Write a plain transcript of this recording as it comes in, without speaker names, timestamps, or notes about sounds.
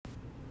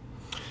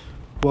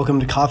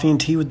Welcome to Coffee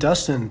and Tea with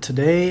Dustin.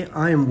 Today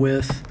I am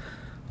with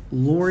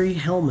Laurie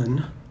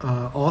Hellman,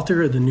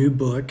 author of the new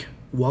book,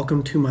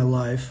 Welcome to My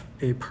Life,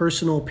 a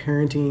personal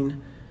parenting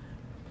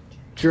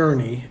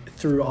journey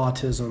through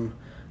autism.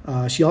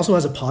 She also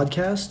has a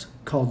podcast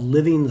called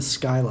Living the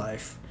Sky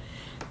Life,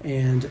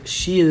 and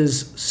she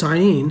is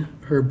signing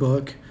her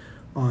book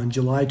on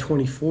July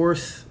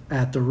 24th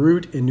at The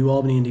Root in New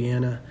Albany,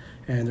 Indiana,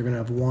 and they're going to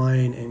have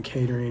wine and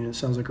catering, and it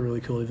sounds like a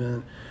really cool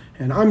event.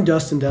 And I'm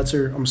Dustin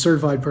Detzer. I'm a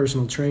certified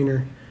personal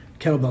trainer,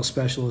 kettlebell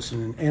specialist,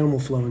 and an animal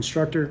flow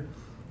instructor.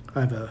 I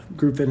have a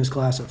group fitness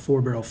class at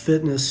 4 Barrel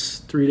Fitness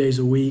 3 days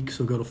a week,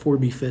 so go to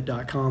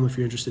 4bfit.com if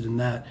you're interested in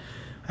that.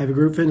 I have a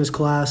group fitness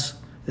class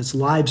that's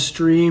live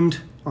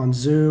streamed on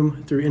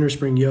Zoom through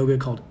Innerspring Yoga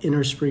called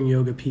Innerspring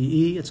Yoga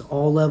PE. It's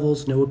all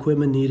levels, no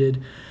equipment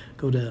needed.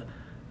 Go to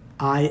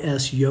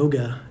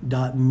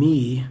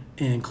isyoga.me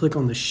and click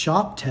on the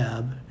shop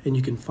tab, and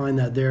you can find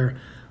that there.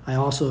 I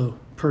also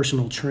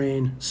personal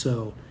train,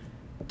 so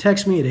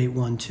text me at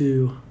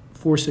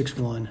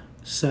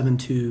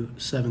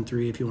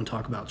 812-461-7273 if you want to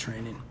talk about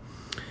training.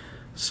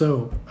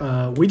 So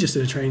we just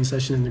did a training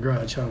session in the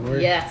garage, huh,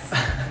 Laurie? Yes.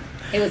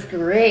 It was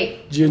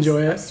great. Did you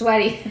enjoy it? I'm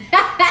sweaty.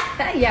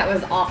 Yeah, it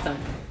was awesome.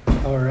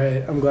 All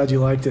right. I'm glad you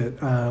liked it.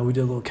 We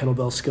did a little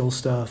kettlebell skill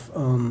stuff.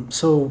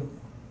 So,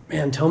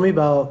 man, tell me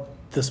about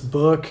this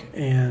book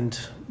and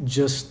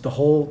just the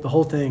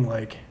whole thing,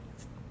 like,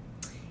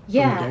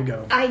 yeah, from the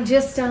get-go. I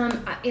just,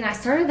 I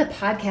started the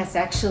podcast,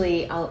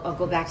 actually, I'll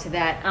go back to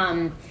that,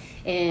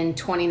 in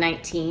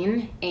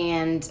 2019,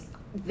 and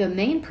the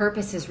main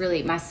purpose is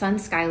really, my son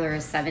Skylar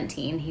is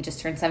 17, he just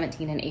turned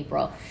 17 in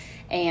April,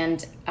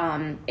 and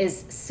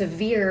is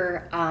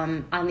severe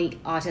on the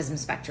autism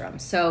spectrum.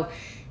 So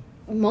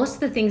most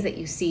of the things that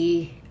you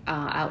see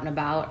out and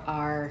about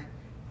are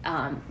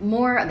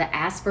more of the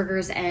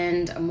Asperger's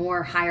end,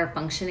 more higher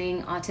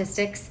functioning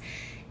autistics.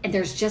 And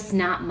there's just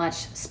not much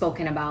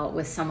spoken about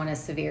with someone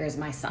as severe as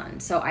my son.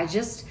 So I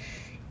just,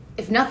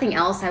 if nothing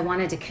else, I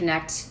wanted to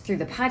connect through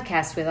the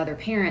podcast with other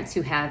parents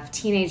who have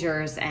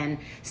teenagers and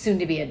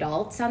soon-to-be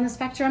adults on the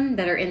spectrum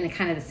that are in the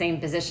kind of the same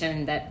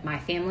position that my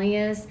family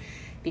is,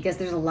 because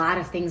there's a lot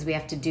of things we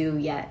have to do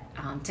yet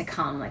to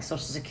come, like Social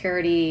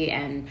Security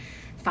and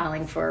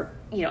filing for,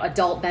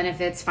 adult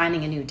benefits,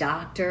 finding a new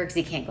doctor because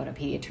he can't go to a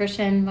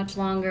pediatrician much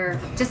longer.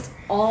 Just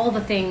all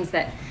the things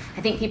that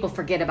I think people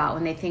forget about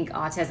when they think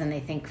autism. They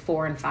think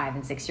 4 and 5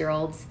 and 6 year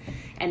olds,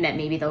 and that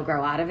maybe they'll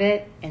grow out of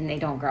it, and they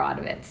don't grow out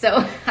of it.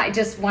 So I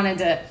just wanted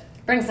to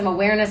bring some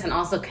awareness and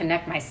also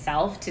connect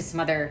myself to some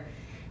other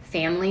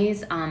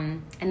families.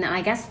 And then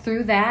I guess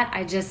through that,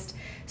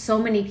 so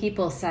many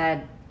people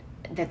said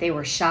that they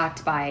were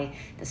shocked by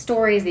the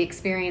stories, the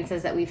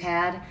experiences that we've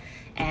had,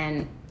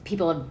 and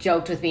people have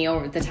joked with me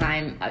over the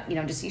time,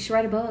 just you should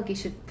write a book, you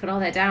should put all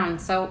that down.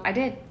 So I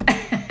did.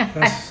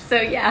 So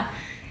yeah,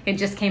 it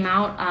just came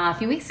out a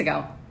few weeks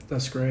ago.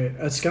 That's great.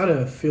 It's got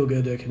to feel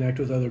good to connect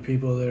with other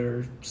people that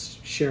are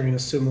sharing a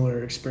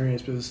similar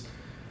experience because,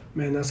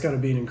 man, that's got to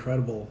be an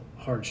incredible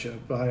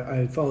hardship.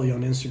 I follow you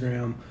on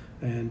Instagram.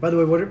 And by the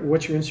way,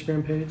 what's your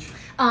Instagram page?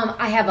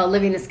 I have a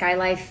Living the Sky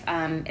Life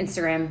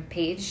Instagram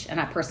page and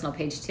a personal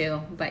page too.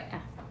 But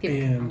yeah.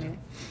 And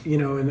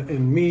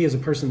me as a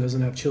person that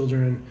doesn't have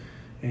children,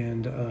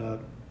 and I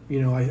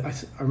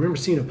remember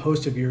seeing a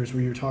post of yours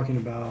where you were talking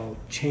about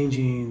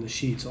changing the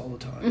sheets all the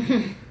time.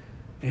 Mm-hmm.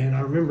 And I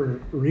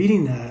remember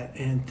reading that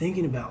and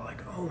thinking about,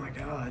 like, oh my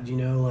God,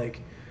 I'm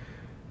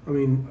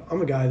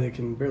a guy that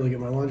can barely get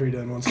my laundry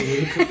done once a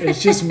week.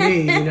 It's just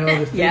me,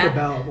 to think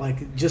about,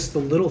 like, just the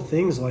little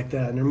things like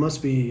that. And there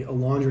must be a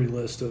laundry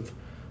list of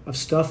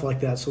stuff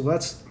like that. So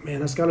that's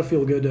got to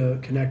feel good to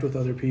connect with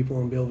other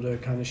people and be able to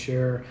kind of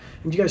share.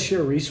 And do you guys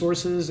share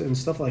resources and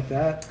stuff like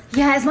that?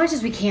 Yeah, as much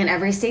as we can.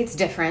 Every state's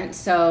different.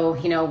 So,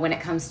 when it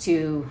comes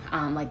to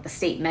like the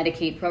state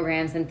Medicaid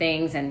programs and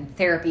things and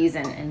therapies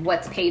and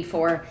what's paid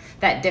for,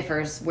 that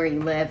differs where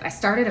you live. I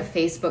started a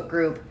Facebook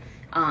group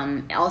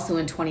also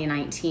in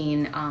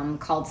 2019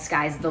 called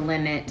Sky's the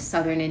Limit,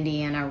 Southern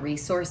Indiana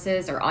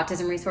Resources or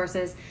Autism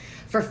Resources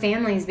for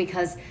families,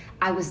 because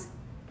I was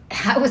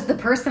the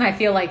person I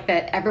feel like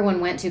that everyone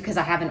went to because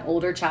I have an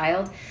older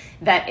child,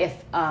 that if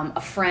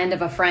a friend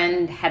of a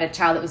friend had a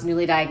child that was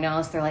newly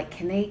diagnosed, they're like,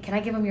 can I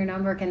give them your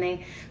number? Can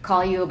they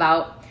call you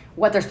about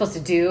what they're supposed to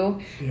do?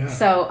 Yeah.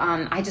 So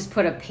I just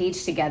put a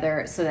page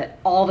together so that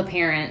all the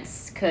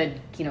parents could,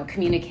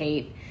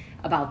 communicate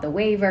about the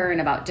waiver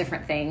and about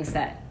different things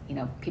that,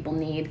 people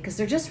need, because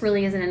there just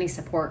really isn't any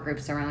support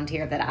groups around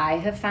here that I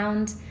have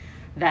found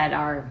that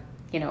are,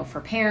 for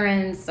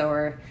parents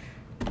or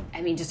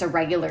just a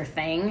regular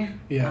thing.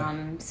 Yeah.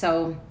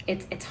 So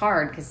it's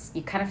hard because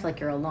you kind of feel like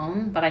you're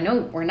alone, but I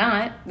know we're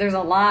not. There's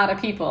a lot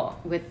of people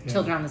with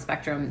children on the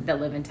spectrum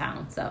that live in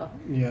town. So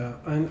yeah,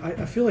 and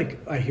I feel like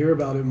I hear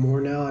about it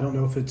more now. I don't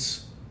know if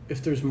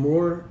there's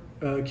more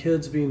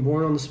kids being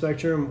born on the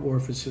spectrum or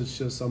if it's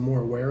just I'm more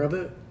aware of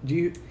it. Do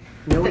you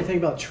know anything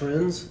about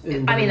trends?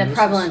 The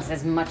prevalence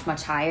is much,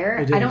 much higher.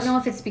 I don't know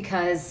if it's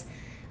because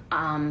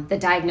the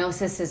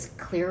diagnosis is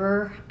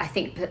clearer. I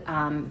think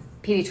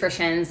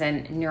pediatricians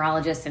and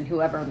neurologists and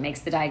whoever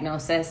makes the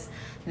diagnosis,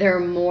 they're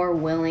more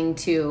willing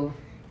to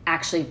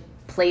actually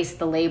place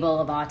the label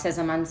of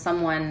autism on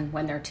someone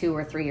when they're 2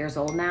 or 3 years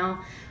old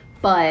now.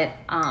 But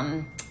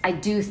I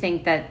do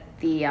think that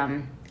the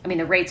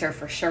rates are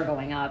for sure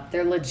going up.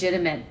 They're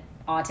legitimate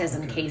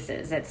autism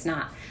cases. It's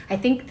not, I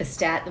think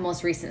the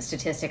most recent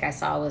statistic I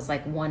saw was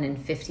like 1 in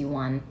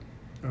 51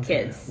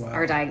 kids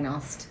are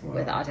diagnosed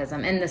with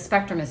autism. And the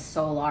spectrum is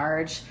so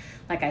large.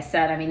 Like I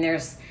said, I mean,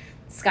 there's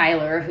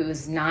Skylar,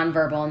 who's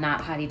nonverbal,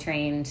 not potty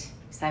trained,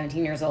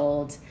 17 years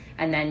old.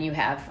 And then you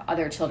have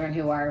other children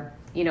who are,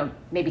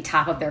 maybe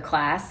top of their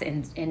class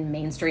in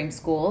mainstream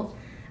school.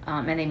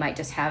 And they might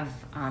just have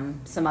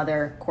some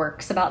other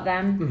quirks about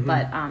them. Mm-hmm.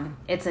 But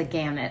it's a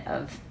gamut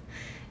of,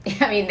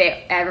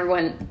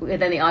 everyone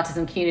within the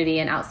autism community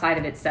and outside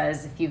of it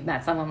says if you've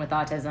met someone with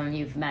autism,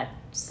 you've met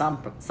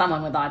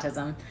someone with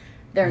autism.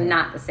 They're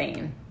not the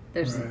same.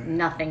 There's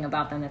nothing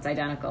about them that's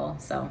identical.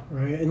 So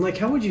right. And like,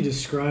 how would you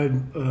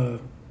describe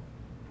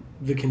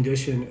the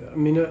condition? I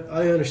mean,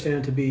 I understand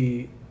it to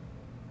be,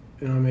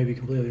 and I may be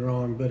completely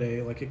wrong, but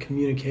a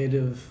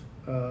communicative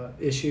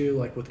issue,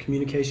 like with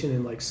communication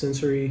and like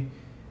sensory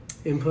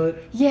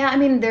input. Yeah, I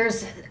mean,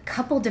 there's a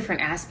couple different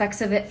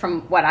aspects of it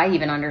from what I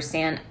even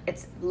understand.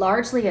 It's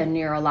largely a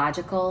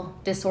neurological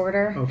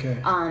disorder.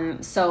 Okay.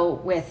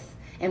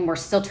 And we're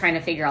still trying to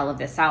figure all of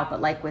this out, but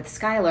like with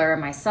Skylar,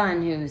 my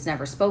son, who's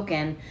never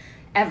spoken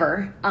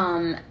ever,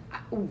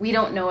 we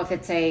don't know if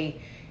it's a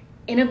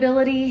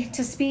inability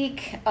to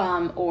speak we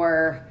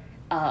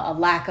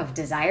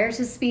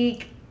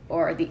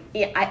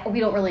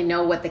don't really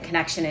know what the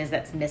connection is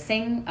that's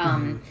missing.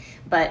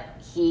 But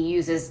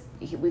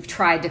we've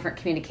tried different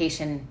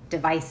communication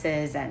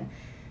devices and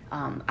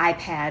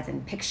iPads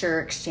and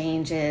picture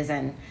exchanges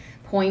and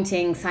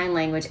pointing, sign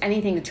language,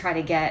 anything to try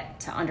to get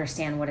to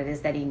understand what it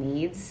is that he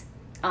needs.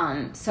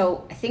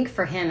 So I think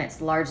for him,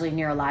 it's largely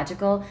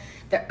neurological.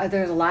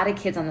 There's a lot of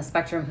kids on the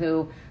spectrum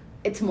who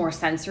it's more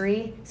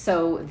sensory.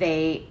 So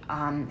they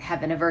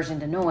have an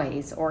aversion to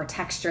noise or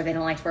texture. They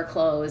don't like to wear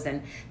clothes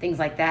and things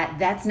like that.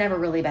 That's never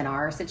really been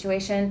our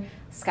situation.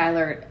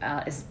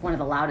 Skylar is one of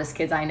the loudest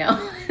kids I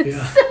know.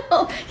 Yeah.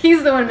 So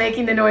he's the one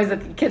making the noise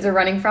that the kids are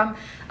running from.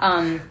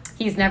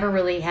 He's never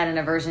really had an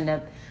aversion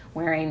to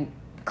wearing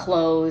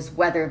clothes,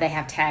 whether they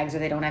have tags or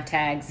they don't have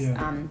tags.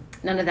 Yeah.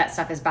 None of that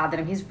stuff has bothered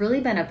him. He's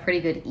really been a pretty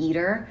good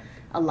eater.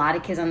 A lot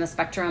of kids on the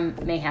spectrum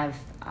may have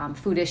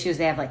food issues.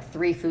 They have like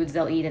 3 foods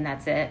they'll eat and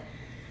that's it.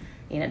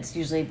 It's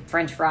usually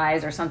French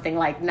fries or something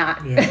like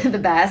not the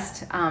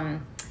best.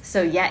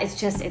 So yeah,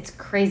 it's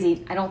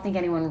crazy. I don't think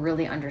anyone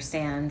really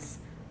understands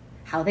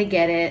how they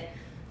get it,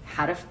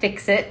 how to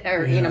fix it,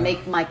 or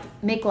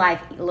make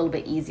life a little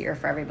bit easier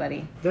for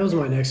everybody. That was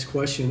my next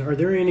question. Are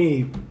there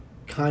any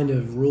kind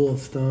of rule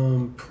of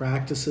thumb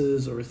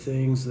practices or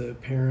things that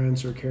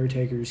parents or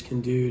caretakers can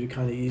do to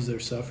kind of ease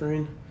their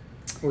suffering?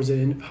 Or is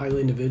it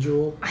highly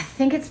individual? I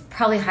think it's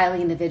probably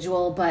highly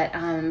individual, but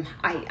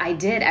I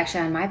did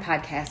actually on my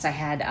podcast, I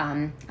had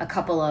a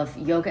couple of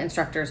yoga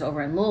instructors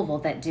over in Louisville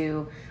that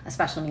do a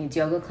special needs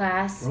yoga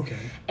class. Okay.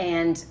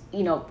 And,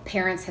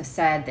 parents have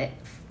said that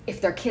if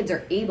their kids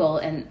are able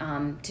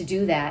to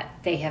do that,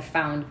 they have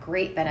found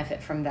great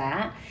benefit from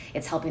that.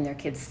 It's helping their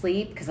kids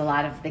sleep because a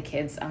lot of the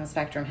kids on the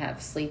spectrum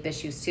have sleep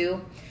issues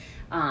too.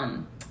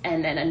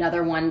 And then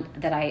another one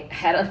that I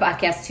had on the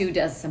podcast too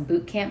does some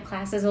boot camp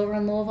classes over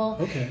in Louisville.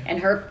 Okay.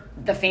 And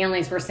the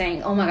families were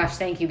saying, "Oh my gosh,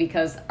 thank you,"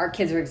 because our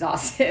kids are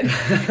exhausted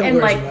and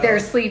they're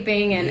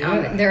sleeping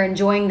and they're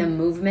enjoying the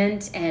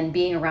movement and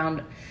being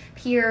around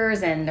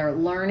peers and they're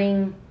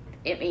learning.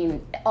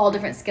 All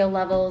different skill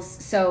levels.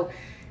 So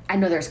I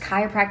know there's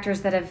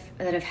chiropractors that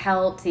have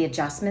helped. The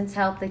adjustments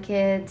help the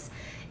kids.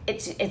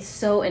 It's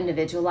so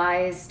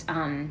individualized.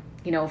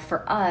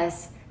 For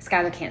us,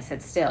 Skylar can't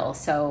sit still,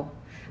 so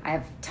I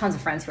have tons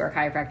of friends who are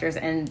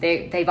chiropractors, and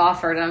they've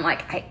offered, and I'm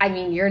like,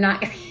 you're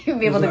not going to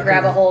be able to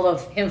grab a hold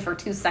of him for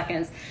 2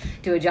 seconds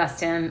to adjust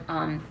him.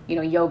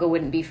 Yoga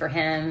wouldn't be for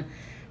him.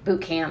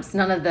 Boot camps,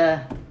 none of the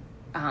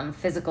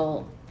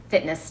physical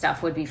fitness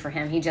stuff would be for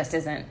him. He just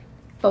isn't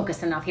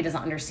focused enough. He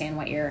doesn't understand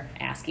what you're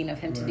asking of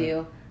him to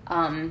do.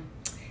 And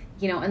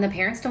the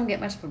parents don't get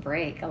much of a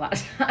break a lot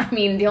of time.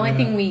 The only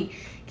thing we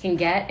can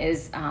get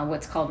is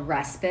what's called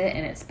respite,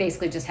 and it's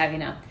basically just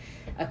having a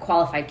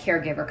qualified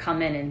caregiver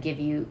come in and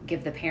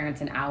give the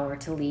parents an hour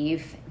to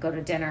leave, go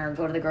to dinner,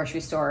 go to the grocery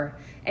store,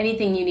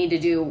 anything you need to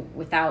do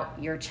without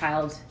your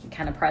child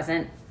kind of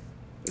present.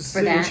 Does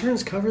the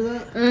insurance cover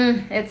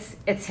that?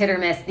 It's hit or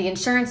miss. The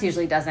insurance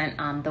usually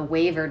doesn't. The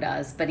waiver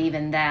does, but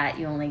even that,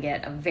 you only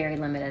get a very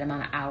limited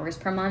amount of hours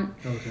per month.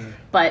 Okay.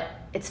 But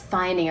it's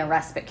finding a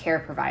respite care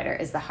provider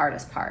is the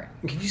hardest part.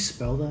 Can you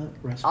spell that?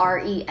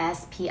 RESPITE.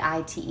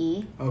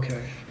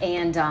 Okay.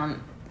 And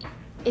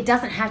it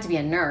doesn't have to be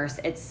a nurse.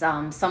 It's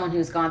someone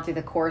who's gone through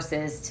the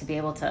courses to be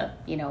able to,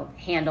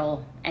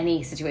 handle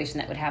any situation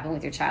that would happen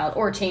with your child,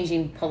 or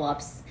changing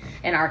pull-ups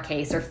in our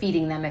case, or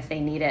feeding them if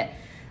they need it.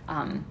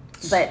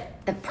 But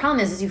the problem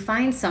is you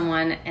find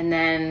someone and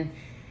then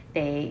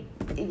they,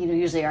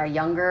 usually are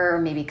younger or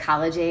maybe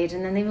college age,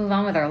 and then they move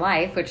on with their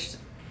life, which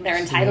they're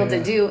entitled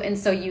to do. And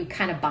so you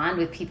kind of bond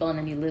with people and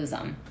then you lose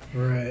them.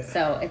 Right.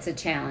 So it's a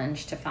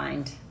challenge to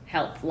find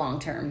help long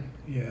term.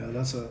 Yeah,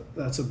 that's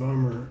a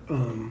bummer.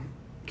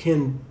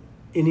 Can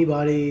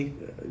anybody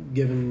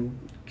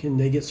can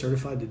they get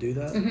certified to do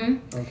that?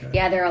 Mm-hmm. Okay.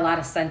 Yeah, there are a lot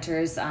of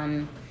centers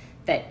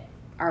that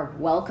are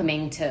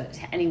welcoming to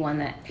anyone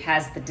that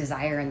has the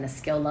desire and the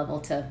skill level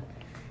to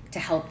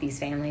help these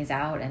families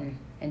out and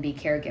be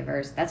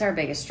caregivers. That's our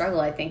biggest struggle,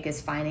 I think,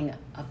 is finding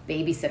a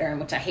babysitter,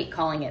 which I hate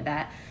calling it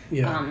that.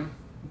 Yeah.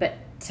 But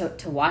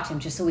to watch him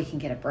just so we can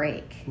get a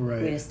break.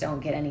 Right. We just don't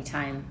get any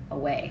time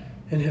away.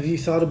 And have you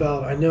thought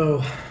about, I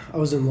know I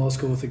was in law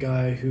school with a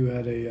guy who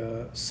had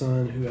a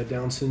son who had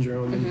Down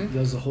syndrome, and that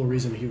was the whole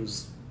reason he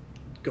was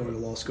going to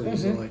law school,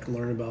 was to like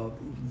learn about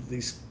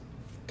these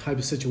type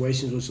of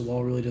situations, which the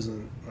law really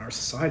doesn't, our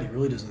society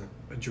really doesn't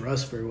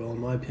address very well, in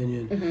my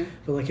opinion.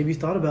 But like, have you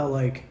thought about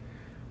like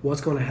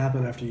what's going to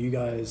happen after you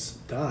guys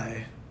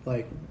die?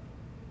 Like,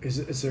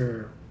 is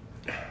there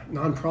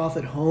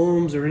nonprofit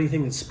homes or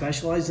anything that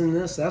specializes in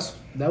this?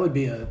 That would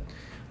be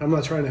I'm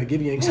not trying to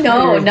give you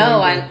anxiety.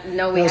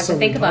 No, we have to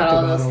think about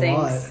all those things.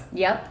 Lot.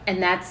 Yep,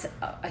 and that's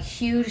a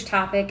huge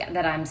topic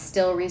that I'm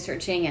still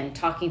researching and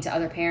talking to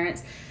other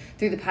parents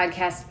through the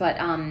podcast. But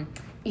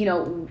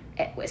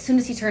as soon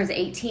as he turns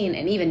 18,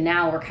 and even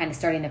now we're kind of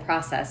starting the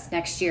process.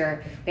 Next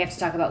year we have to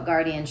talk about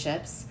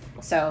guardianships,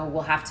 so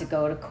we'll have to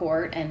go to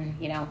court and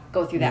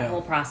go through that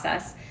whole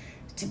process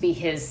to be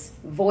his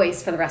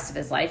voice for the rest of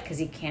his life, because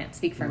he can't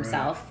speak for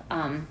himself.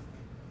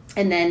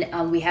 And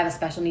then we have a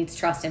special needs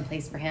trust in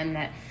place for him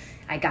that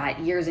I got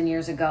years and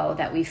years ago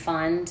that we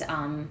fund.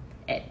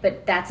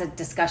 But that's a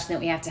discussion that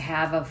we have to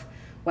have of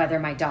whether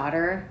my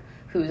daughter,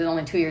 who's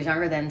only 2 years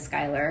younger than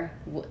Skylar,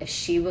 if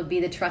she would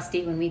be the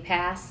trustee when we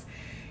pass,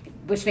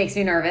 which makes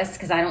me nervous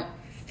because I don't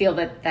feel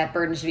that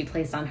burden should be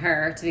placed on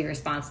her to be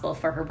responsible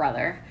for her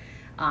brother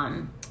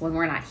when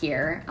we're not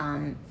here.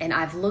 And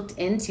I've looked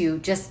into,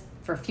 just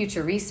for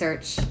future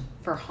research,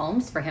 for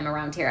homes for him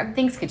around here.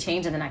 Things could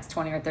change in the next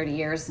 20 or 30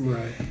 years.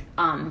 Right.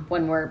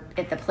 When we're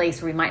at the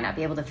place where we might not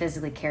be able to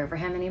physically care for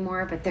him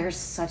anymore, but there's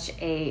such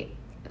a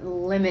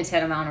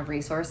limited amount of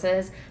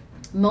resources.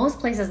 Most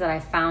places that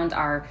I've found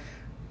are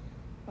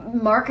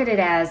marketed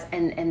as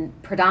and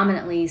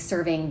predominantly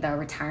serving the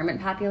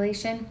retirement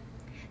population.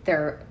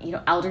 They're,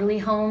 elderly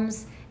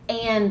homes,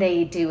 and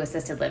they do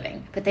assisted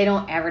living, but they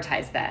don't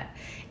advertise that.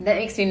 And that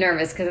makes me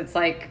nervous because it's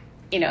like,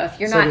 if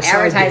you're not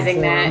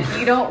advertising that,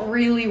 you don't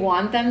really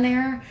want them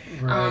there.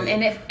 Right.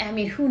 And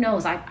who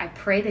knows? I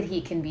pray that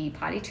he can be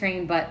potty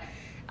trained, but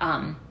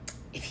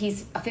if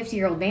he's a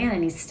 50-year-old man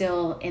and he's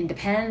still in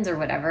Depends or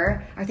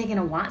whatever, are they going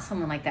to want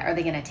someone like that? Are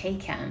they going to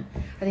take him?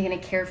 Are they going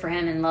to care for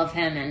him and love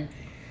him and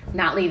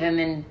not leave him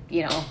in,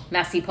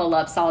 messy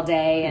pull-ups all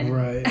day?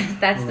 And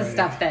that's the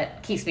stuff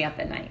that keeps me up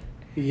at night.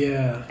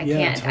 Yeah, I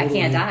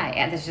can't die.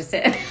 Yeah, that's just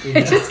it. Yeah.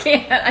 I just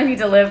can't. I need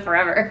to live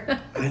forever.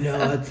 I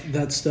know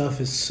that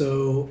stuff is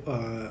so.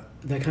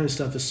 That kind of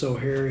stuff is so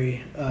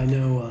hairy. I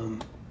know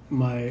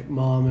my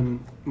mom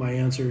and my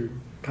aunts are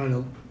kind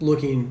of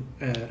looking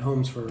at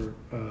homes for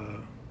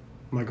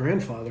my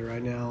grandfather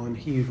right now, and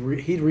he'd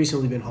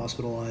recently been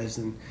hospitalized,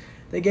 and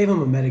they gave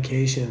him a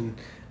medication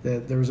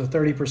that there was a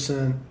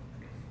 30%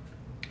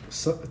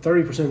 of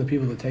the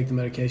people that take the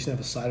medication have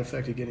a side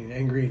effect of getting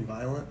angry and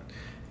violent.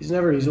 He's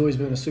always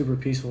been a super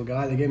peaceful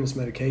guy. They gave him this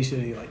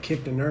medication and he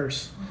kicked a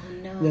nurse. Oh,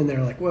 no. And then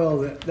they're like, well,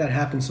 that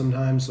happens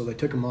sometimes, so they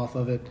took him off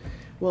of it.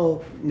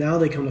 Well, now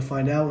they come to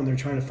find out when they're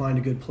trying to find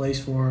a good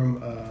place for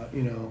him, a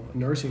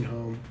nursing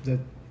home, that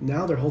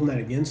now they're holding that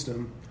against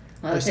him.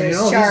 Well, they're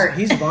saying,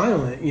 he's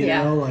violent,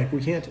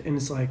 we can't, and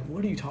it's like,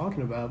 what are you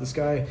talking about? This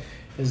guy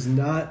is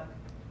not,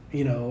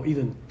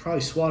 even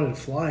probably swatted a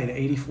fly in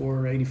 84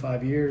 or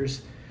 85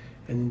 years,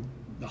 and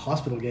the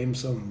hospital gave him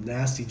some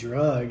nasty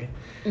drug,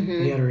 and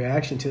he had a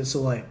reaction to it.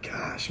 So,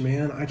 gosh,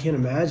 man, I can't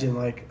imagine,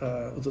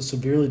 with a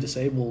severely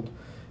disabled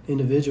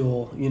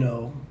individual,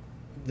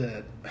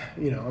 that,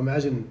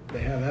 imagine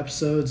they have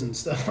episodes and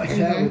stuff like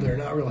that where they're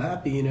not real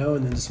happy,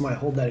 and then somebody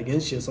hold that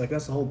against you. It's like,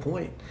 that's the whole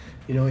point.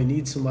 He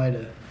needs somebody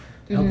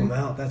to help him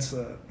out. That's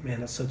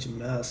such a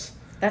mess.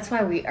 That's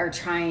why we are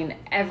trying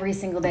every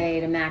single day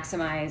to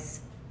maximize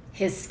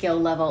his skill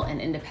level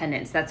and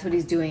independence. That's what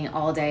he's doing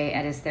all day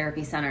at his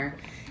therapy center.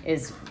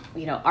 Is,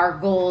 our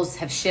goals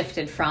have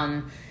shifted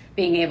from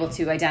being able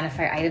to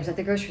identify items at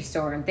the grocery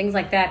store and things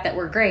like that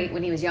were great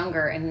when he was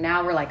younger. And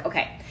now we're like,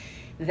 okay,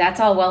 that's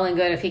all well and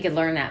good if he could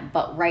learn that.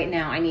 But right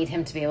now I need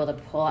him to be able to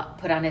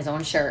put on his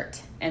own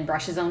shirt and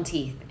brush his own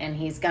teeth. And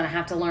he's going to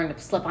have to learn to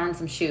slip on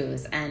some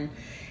shoes. And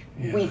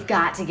we've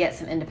got to get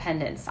some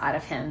independence out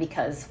of him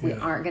because we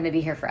aren't going to be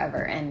here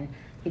forever. And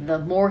the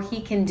more he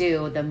can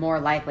do, the more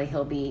likely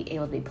he'll be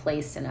able to be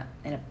placed in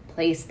a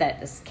place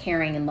that is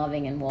caring and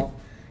loving and will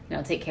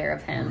take care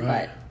of him.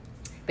 Right.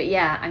 But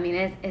yeah,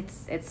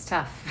 it's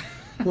tough.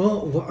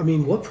 Well,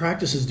 what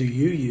practices do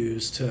you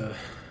use to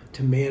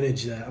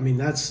manage that?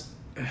 That's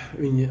I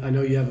mean, I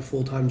know you have a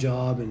full-time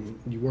job and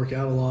you work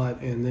out a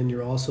lot, and then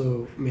you're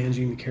also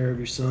managing the care of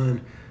your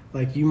son.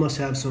 Like, you must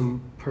have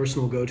some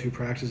personal go-to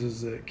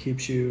practices that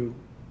keeps you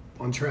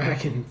on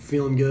track and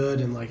feeling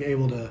good and like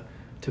able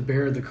to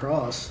bear the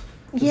cross,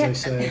 as they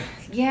say.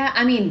 Yeah,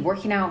 I mean,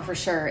 working out for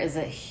sure is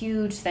a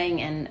huge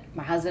thing, and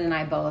my husband and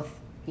I both,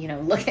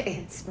 look at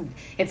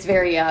it's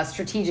very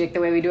strategic the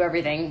way we do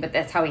everything, but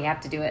that's how we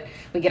have to do it.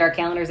 We get our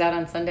calendars out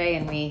on Sunday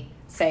and we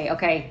say,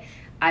 okay,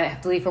 I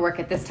have to leave for work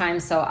at this time,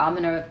 so I'm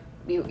gonna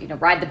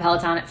ride the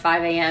Peloton at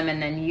 5 a.m.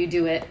 and then you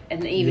do it in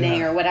the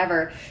evening or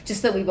whatever,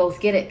 just so that we both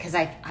get it, because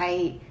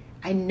I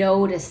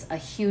notice a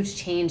huge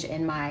change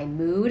in my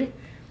mood,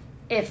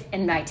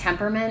 in my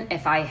temperament,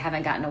 if I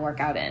haven't gotten a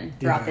workout in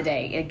throughout the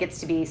day. It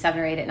gets to be 7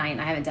 or 8 at night and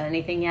I haven't done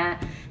anything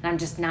yet, and I'm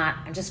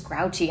just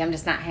grouchy. I'm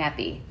just not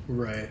happy.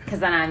 Right. Because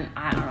then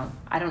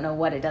I don't know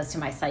what it does to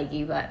my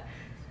psyche, but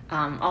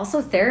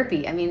also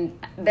therapy. I mean,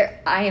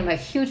 I am a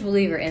huge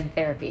believer in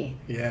therapy.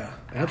 Yeah,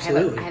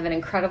 absolutely. I have an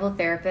incredible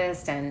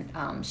therapist,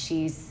 and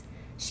she's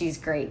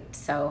great.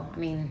 So, I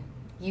mean,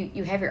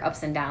 you have your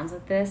ups and downs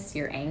with this.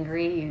 You're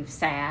angry, you're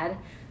sad.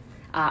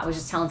 I was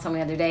just telling someone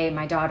the other day,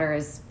 my daughter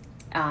is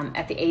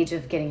at the age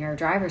of getting her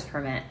driver's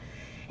permit,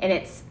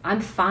 and I'm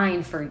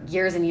fine for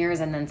years and years,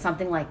 and then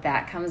something like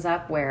that comes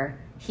up where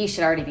he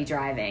should already be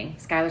driving.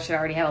 Skylar should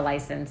already have a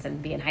license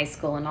and be in high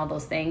school and all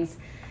those things.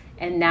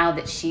 And now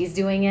that she's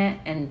doing it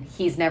and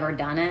he's never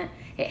done it,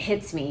 it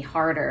hits me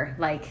harder.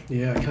 Like,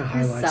 yeah, it kind of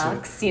highlights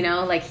sucks,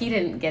 like he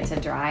didn't get to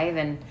drive,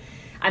 and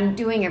I'm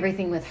doing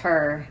everything with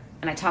her.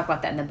 And I talk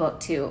about that in the book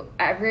too.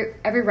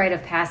 Every rite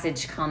of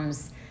passage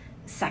comes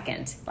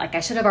second. Like,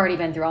 I should have already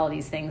been through all of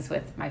these things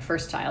with my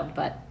first child,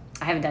 but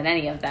I haven't done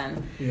any of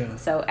them. Yeah.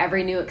 So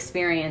every new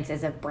experience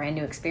is a brand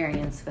new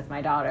experience with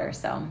my daughter.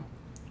 So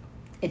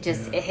it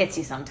it hits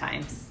you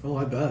sometimes. Oh,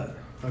 I bet.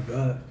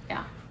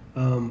 Yeah.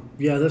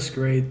 Yeah, that's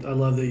great. I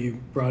love that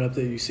you brought up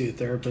that you see a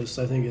therapist.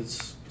 I think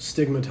it's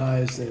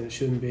stigmatized and it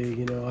shouldn't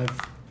be.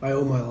 I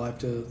owe my life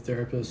to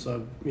therapists.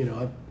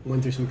 I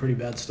went through some pretty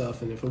bad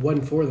stuff, and if it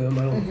wasn't for them,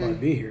 I don't know if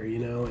I'd be here.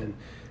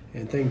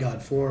 And thank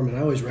God for them. And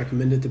I always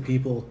recommend it to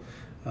people.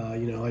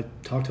 I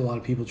talk to a lot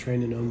of people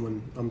training them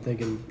when I'm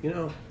thinking,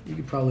 you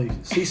could probably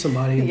see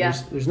somebody, and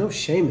there's no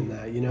shame in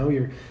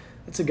that.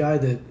 That's a guy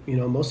that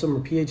most of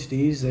them are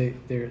PhDs.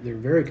 They're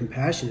very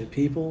compassionate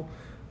people.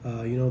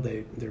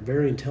 They're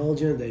very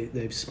intelligent.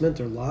 They've spent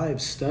their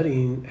lives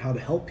studying how to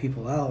help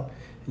people out,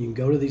 and you can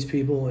go to these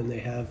people and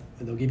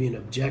they'll give you an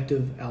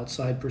objective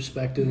outside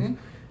perspective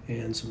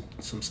and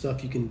some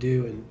stuff you can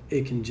do, and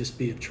it can just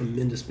be a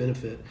tremendous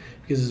benefit,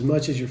 because as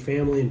much as your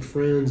family and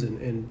friends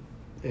and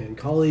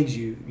colleagues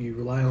you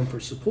rely on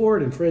for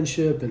support and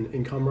friendship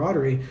and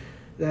camaraderie,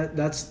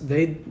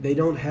 they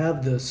don't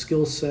have the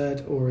skill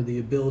set or the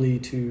ability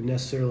to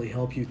necessarily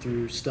help you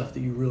through stuff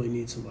that you really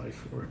need somebody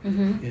for.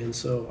 And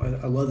so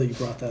I love that you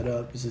brought that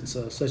up, because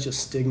it's such a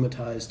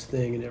stigmatized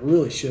thing, and it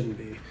really shouldn't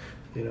be.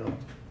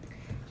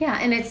 Yeah,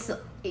 and it's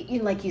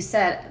like you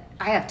said,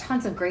 I have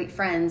tons of great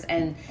friends,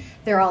 and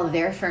they're all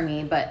there for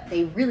me, but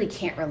they really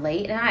can't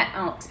relate, and I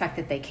don't expect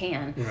that they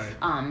can.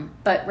 Right.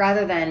 But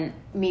rather than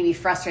me be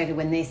frustrated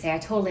when they say, I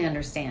totally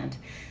understand,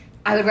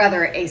 I would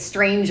rather a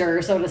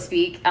stranger, so to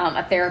speak,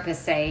 a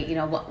therapist say,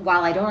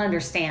 while I don't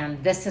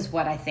understand, this is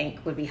what I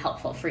think would be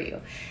helpful for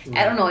you. Right.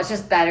 I don't know. It's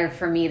just better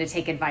for me to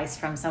take advice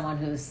from someone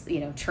who's,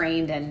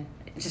 trained and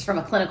just from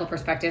a clinical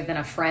perspective than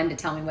a friend to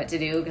tell me what to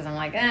do, because I'm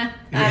like, I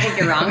think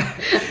you're wrong.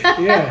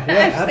 Yeah,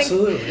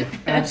 absolutely.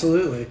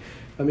 Absolutely.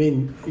 I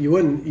mean, you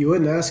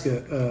wouldn't ask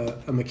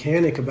a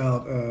mechanic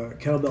about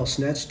kettlebell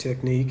snatch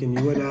technique, and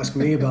you wouldn't ask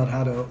me about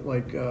how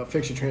to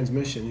fix your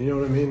transmission. You know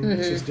what I mean?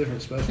 It's just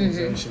different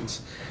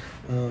specializations.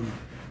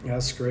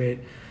 That's great.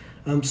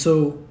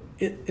 So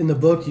in the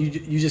book,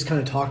 you just kind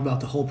of talk about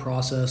the whole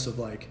process of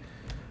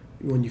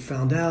when you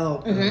found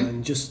out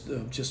and just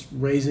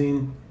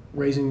raising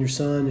your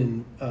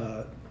son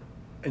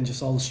and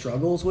just all the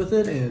struggles with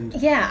it. And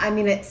yeah, I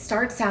mean, it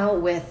starts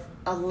out with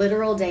a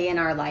literal day in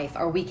our life,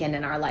 our weekend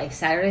in our life.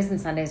 Saturdays and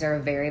Sundays are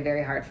very,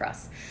 very hard for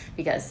us,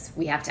 because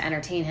we have to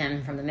entertain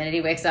him from the minute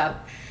he wakes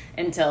up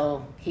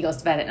until he goes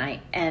to bed at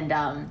night. And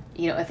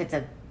if it's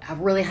a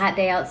really hot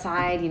day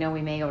outside, we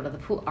may go to the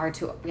pool.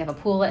 We have a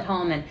pool at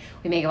home, and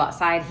we may go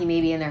outside. He may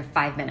be in there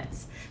 5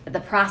 minutes. But the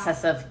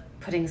process of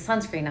putting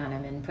sunscreen on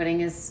him and putting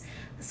his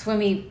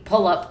swimmy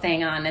pull-up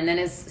thing on, and then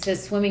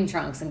his swimming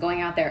trunks, and going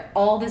out there,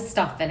 all this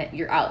stuff, and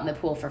you're out in the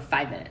pool for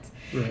 5 minutes.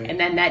 Right. And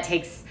then that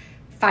takes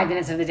 5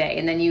 minutes of the day,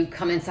 and then you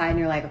come inside and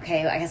you're like,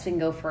 okay, I guess we can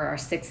go for our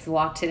 6th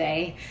walk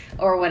today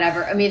or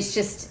whatever. I mean, it's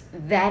just,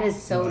 that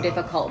is so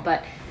difficult.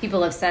 But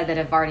people have said that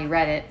have already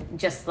read it,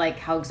 just like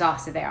how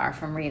exhausted they are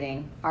from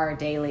reading our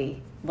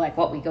daily,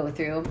 what we go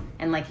through.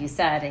 And like you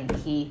said, and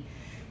he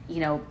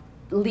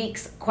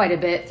leaks quite a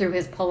bit through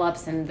his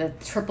pull-ups and the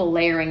triple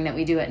layering that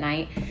we do at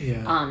night.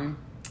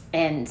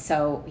 And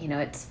so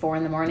it's 4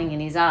 a.m.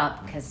 and he's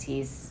up because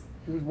he's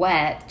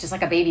wet, just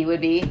like a baby would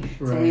be.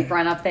 So we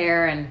run up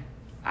there and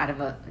out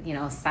of a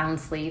sound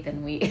sleep,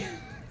 and we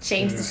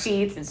change the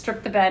sheets and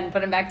strip the bed and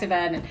put him back to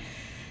bed,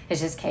 and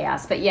it's just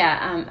chaos. But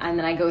yeah, and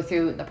then I go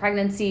through the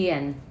pregnancy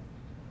and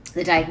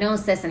the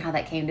diagnosis and how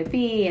that came to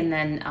be, and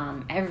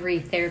then every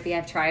therapy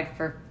I've tried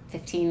for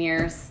 15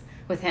 years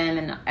with him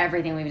and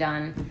everything we've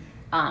done.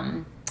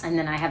 And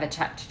then I have a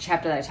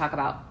chapter that I talk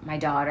about my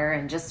daughter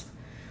and just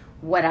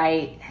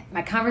my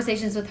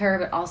conversations with her,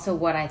 but also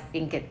what I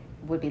think it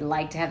would be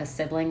like to have a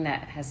sibling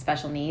that has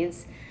special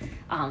needs.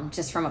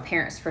 Just from a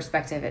parent's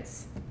perspective,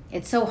 it's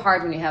so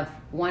hard when you have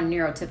one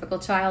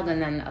neurotypical child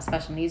and then a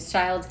special needs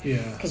child.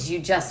 Yeah. Because you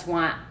just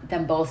want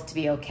them both to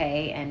be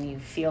okay, and you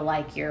feel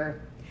like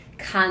you're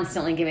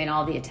constantly giving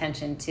all the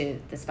attention to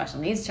the special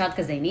needs child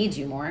because they need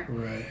you more.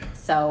 Right.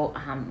 So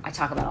I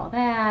talk about all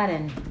that,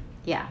 and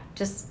yeah,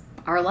 just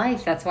our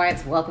life. That's why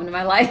it's welcome to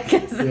my life,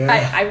 because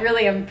I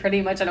really am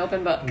pretty much an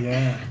open book.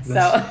 Yeah.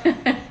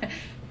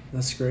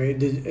 That's great.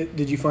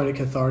 Did you find it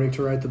cathartic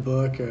to write the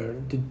book,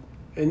 or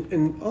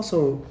and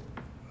also,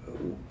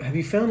 have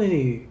you found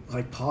any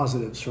like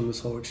positives from this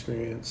whole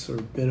experience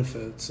or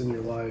benefits in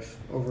your life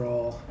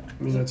overall?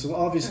 I mean, it's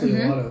obviously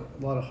a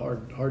lot of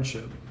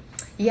hardship.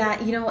 Yeah,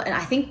 and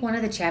I think one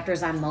of the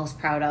chapters I'm most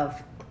proud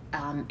of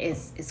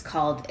is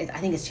called, I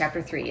think it's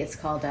chapter 3. It's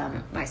called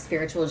My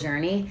Spiritual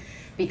Journey,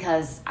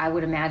 because I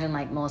would imagine,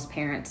 like most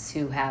parents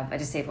who have a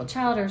disabled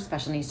child or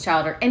special needs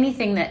child or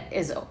anything that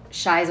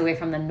shies away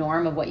from the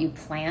norm of what you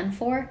plan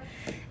for,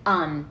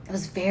 I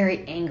was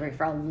very angry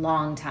for a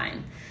long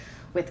time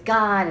with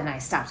God, and I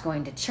stopped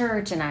going to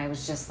church, and I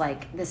was just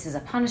like, this is a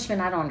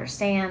punishment. I don't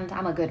understand.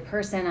 I'm a good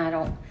person. I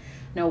don't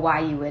know why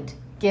you would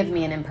give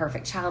me an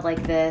imperfect child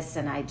like this.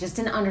 And I just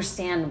didn't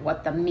understand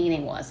what the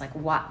meaning was, like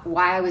why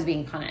I was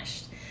being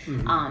punished.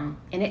 And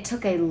it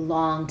took a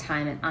long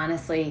time. And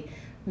honestly,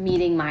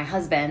 meeting my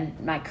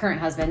current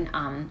husband,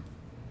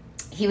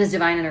 he was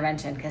divine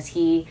intervention, because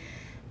he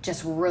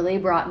just really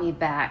brought me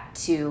back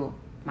to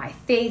my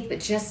faith,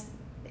 but just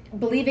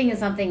believing in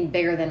something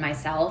bigger than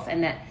myself,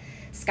 and that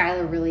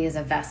Skylar really is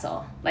a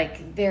vessel.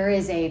 Like, there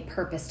is a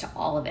purpose to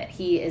all of it.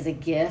 He is a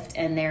gift,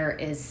 and there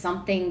is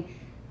something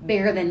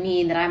bigger than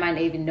me that I might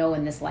not even know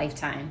in this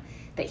lifetime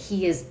that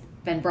he has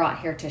been brought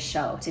here to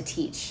show, to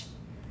teach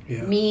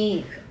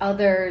me,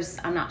 others,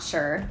 I'm not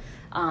sure.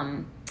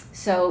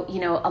 So,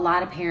 a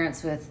lot of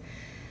parents with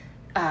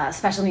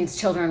special needs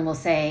children will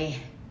say,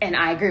 and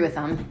I agree with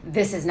them,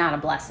 this is not a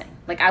blessing.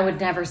 Like, I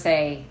would never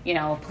say,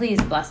 please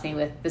bless me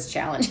with this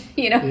challenge,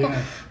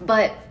 Yeah.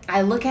 But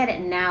I look at it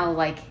now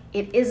like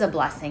it is a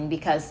blessing,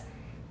 because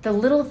the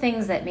little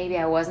things that maybe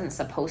I wasn't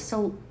supposed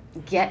to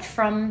get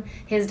from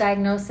his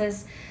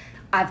diagnosis,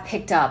 I've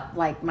picked up,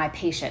 like my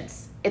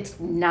patience. It's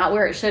not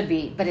where it should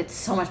be, but it's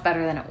so much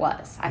better than it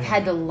was. I've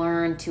had to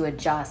learn to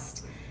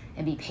adjust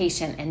and be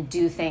patient and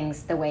do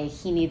things the way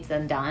he needs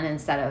them done,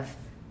 instead of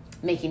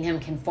making him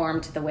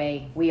conform to the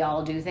way we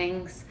all do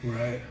things.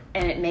 Right.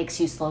 And it makes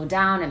you slow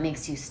down. It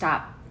makes you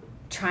stop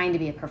trying to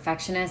be a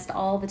perfectionist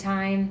all the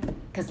time,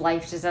 because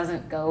life just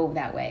doesn't go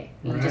that way.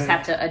 You just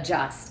have to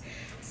adjust.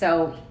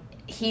 So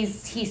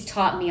he's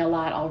taught me a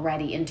lot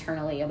already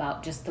internally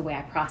about just the way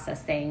I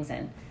process things,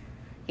 and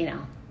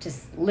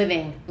just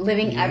living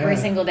every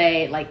single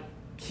day like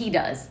he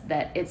does,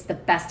 that it's the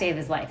best day of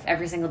his life.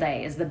 Every single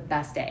day is the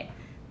best day.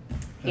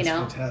 That's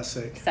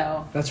fantastic.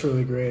 So that's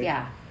really great.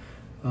 Yeah.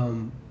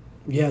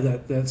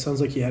 That sounds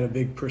like you had a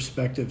big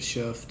perspective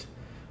shift.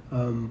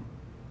 I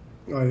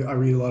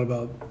read a lot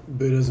about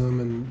Buddhism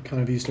and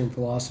kind of Eastern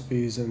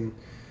philosophies, and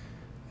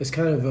this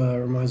kind of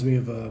reminds me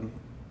of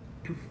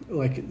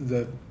like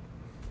the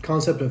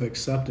concept of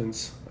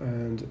acceptance,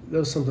 and that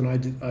was something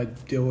I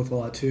deal with a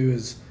lot too.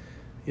 Is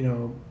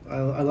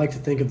I like to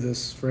think of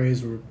this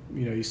phrase where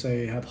you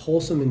say have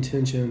wholesome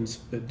intentions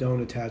but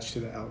don't attach to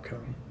the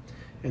outcome,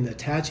 and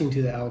attaching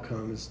to the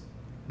outcome is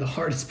the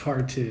hardest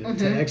part to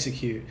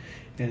execute.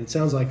 And it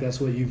sounds like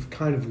that's what you've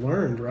kind of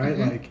learned, right?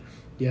 Like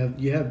you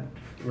have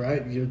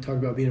right. You talk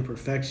about being a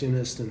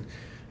perfectionist, and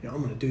I'm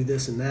going to do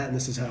this and that, and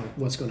this is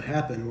what's going to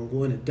happen. Well,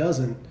 when it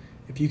doesn't,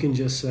 if you can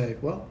just say,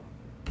 well,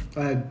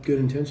 I had good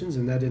intentions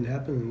and that didn't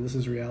happen, and this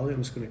is reality.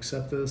 I'm just going to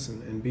accept this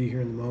and be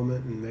here in the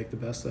moment and make the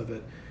best of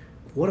it.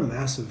 What a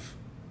massive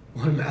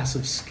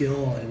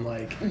skill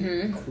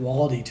and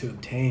quality to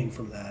obtain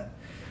from that.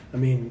 I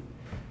mean,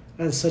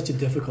 that is such a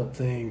difficult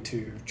thing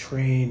to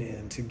train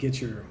and to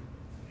get your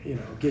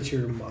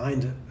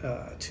mind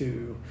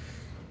to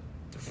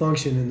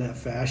function in that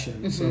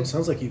fashion. So it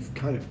sounds like you've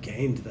kind of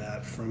gained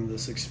that from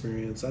this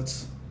experience.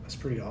 That's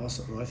pretty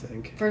awesome, I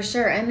think. For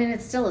sure. I mean,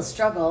 it's still a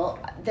struggle.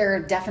 There are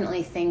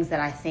definitely things that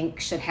I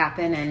think should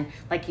happen, and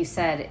like you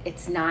said,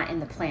 it's not in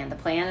the plan. The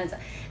plan is,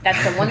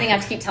 that's the one thing I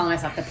have to keep telling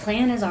myself, the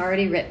plan is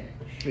already written.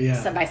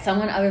 So by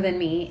someone other than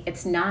me.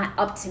 It's not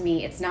up to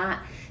me. It's not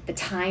the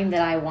time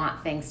that I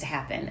want things to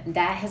happen.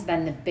 That has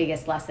been the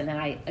biggest lesson. And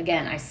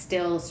I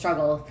still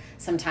struggle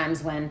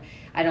sometimes when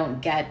I don't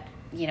get,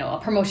 a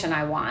promotion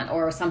I want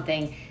or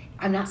something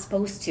I'm not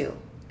supposed to,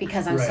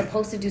 because I'm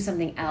supposed to do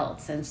something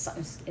else, and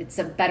it's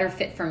a better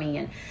fit for me.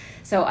 And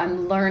so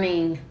I'm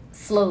learning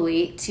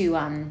slowly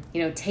to,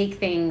 take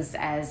things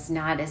as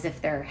not as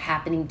if they're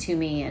happening to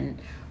me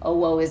and, oh,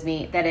 woe is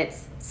me, that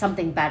it's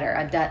something better.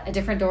 A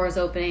different door is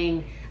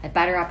opening, a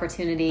better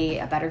opportunity,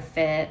 a better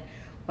fit,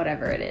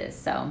 whatever it is.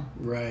 So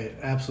right,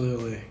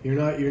 absolutely. You're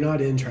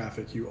not in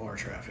traffic, you are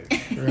traffic,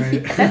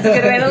 right? That's a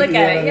good way to look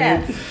at it.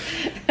 Yes.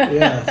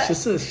 Yeah,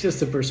 it's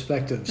just a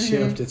perspective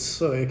shift.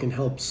 It can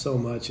help so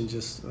much, and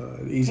just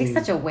easy. It takes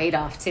such a weight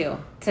off too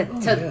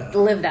to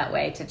live that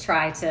way, to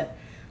try to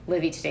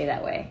live each day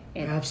that way.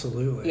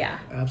 Absolutely. Yeah.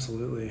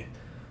 Absolutely.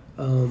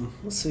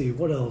 Let's see,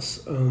 what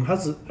else?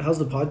 How's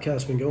the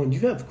podcast been going?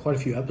 You have quite a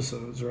few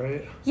episodes,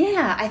 right?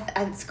 Yeah,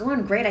 it's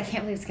going great. I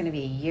can't believe it's going to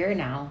be a year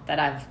now that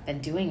I've been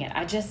doing it.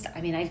 I just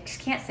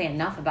can't say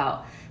enough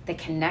about the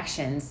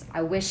connections.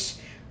 I wish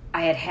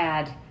I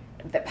had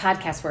that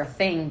podcasts were a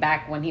thing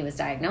back when he was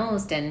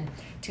diagnosed in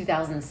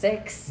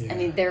 2006. Yeah. I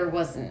mean, there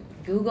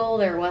wasn't Google,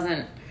 there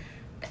wasn't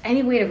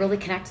any way to really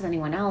connect with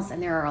anyone else.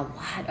 And there are a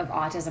lot of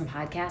autism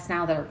podcasts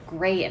now that are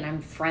great. And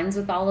I'm friends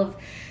with all of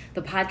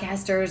the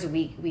podcasters.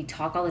 We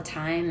talk all the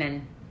time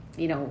and,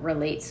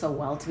 relate so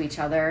well to each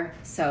other.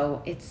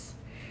 So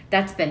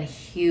that's been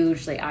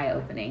hugely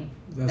eye-opening.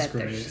 That's that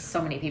great. There's just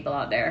so many people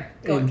out there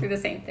going through the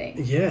same thing.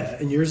 Yeah,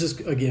 and yours is,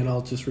 again,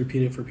 I'll just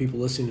repeat it for people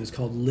listening, it's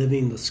called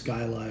Living the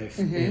Sky Life.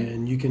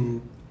 And you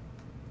can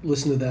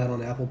listen to that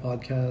on Apple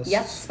Podcasts.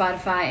 Yep,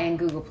 Spotify and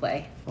Google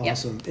Play.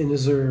 Awesome. Yep. And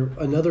is there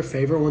another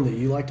favorite one that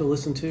you like to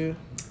listen to?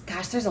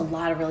 Gosh, there's a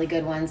lot of really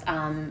good ones.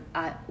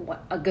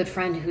 A good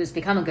friend who's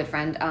become a good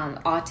friend,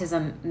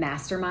 Autism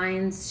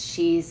Masterminds.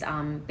 She's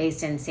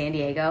based in San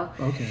Diego.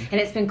 Okay.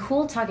 And it's been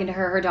cool talking to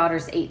her. Her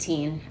daughter's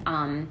 18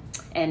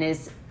 and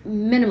is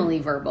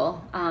minimally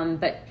verbal.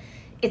 But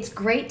it's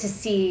great to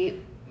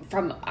see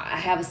I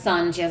have a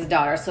son, she has a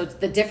daughter, so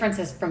the difference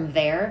is from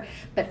there.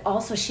 But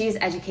also she's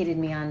educated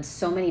me on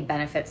so many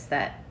benefits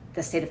that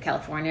the state of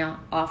California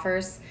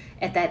offers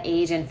at that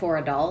age and for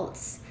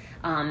adults.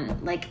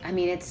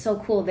 It's so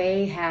cool.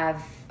 They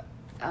have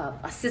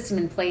a system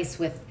in place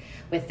with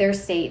their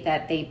state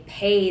that they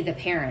pay the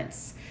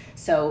parents.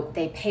 So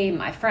they pay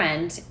my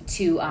friend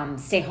to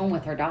stay home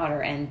with her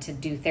daughter and to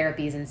do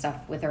therapies and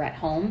stuff with her at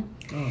home.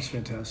 Oh, that's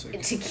fantastic.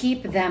 To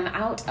keep them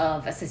out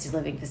of assisted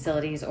living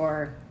facilities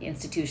or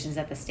institutions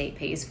that the state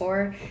pays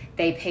for.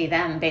 They pay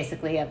them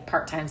basically a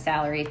part-time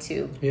salary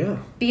to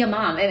be a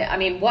mom.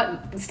 And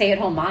what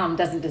stay-at-home mom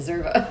doesn't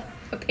deserve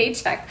a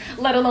paycheck,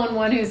 let alone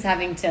one who's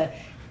having to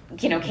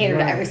cater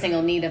to every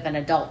single need of an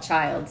adult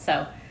child.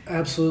 So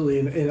absolutely.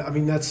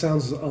 And that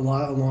sounds a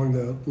lot along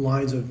the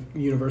lines of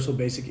universal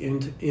basic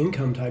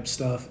income type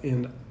stuff.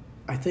 And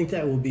I think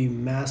that will be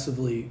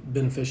massively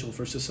beneficial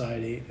for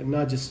society, and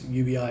not just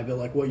UBI, but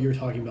like what you're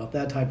talking about,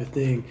 that type of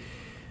thing.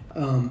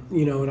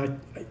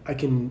 And I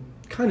can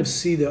kind of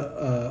see the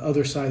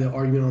other side of the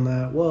argument on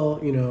that.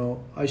 Well,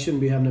 I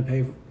shouldn't be having to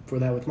pay for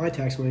that with my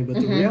tax money, but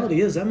the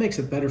reality is that makes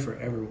it better for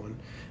everyone.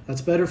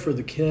 That's better for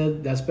the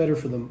kid. That's better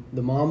for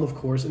the mom, of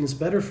course, and it's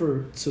better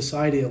for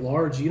society at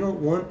large. You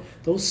don't want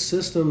those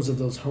systems of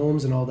those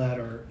homes and all that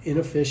are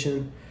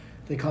inefficient.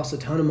 They cost a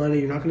ton of money.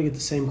 You're not going to get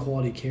the same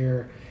quality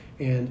care,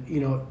 and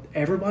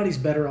everybody's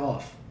better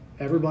off.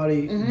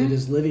 Everybody that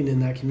is living in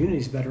that community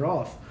is better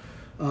off.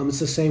 It's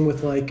the same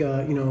with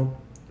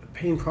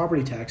paying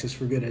property taxes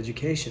for good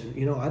education.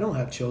 I don't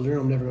have children.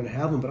 I'm never going to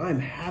have them, but I'm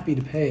happy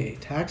to pay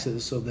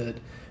taxes so that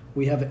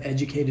we have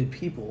educated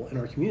people in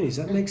our communities.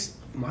 That makes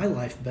my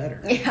life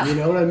better. Yeah. You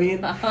know what I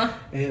mean?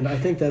 And I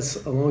think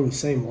that's along the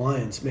same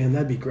lines. Man,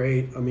 that'd be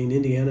great.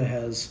 Indiana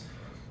has,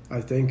 I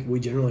think we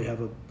generally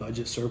have a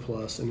budget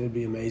surplus, and it'd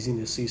be amazing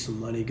to see some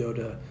money go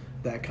to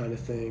that kind of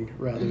thing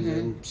rather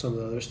than some of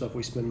the other stuff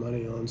we spend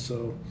money on.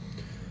 So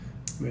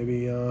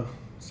maybe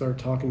start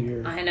talking to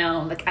your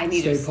I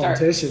need to start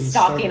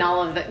stalking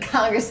all of the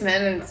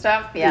congressmen and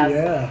stuff.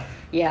 Yes.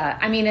 Yeah.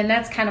 And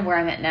that's kind of where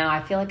I'm at now.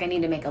 I feel like I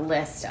need to make a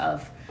list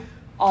of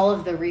all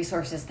of the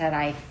resources that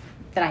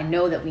I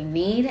know that we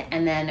need,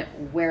 and then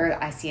where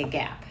I see a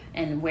gap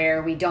and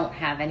where we don't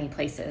have any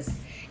places.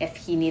 If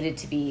he needed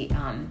to be,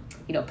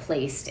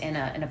 placed in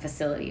a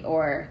facility,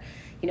 or,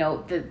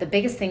 the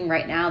biggest thing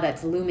right now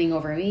that's looming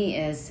over me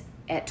is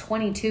at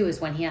 22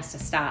 is when he has to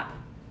stop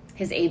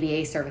his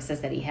ABA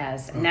services that he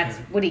has, and that's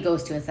what he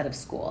goes to instead of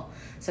school.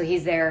 So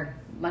he's there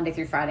Monday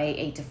through Friday,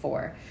 8 to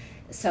 4.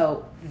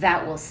 So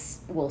that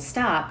will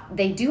stop.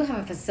 They do have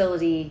a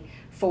facility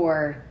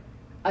for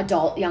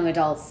young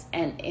adults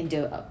and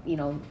into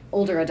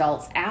older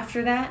adults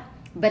after that,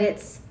 but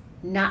it's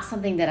not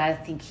something that I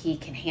think he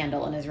can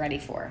handle and is ready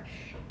for.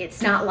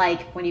 It's not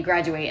like when you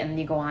graduate and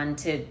you go on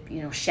to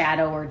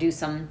shadow or do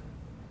some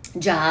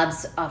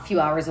jobs a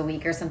few hours a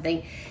week or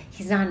something.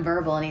 He's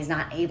nonverbal and he's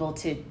not able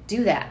to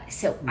do that.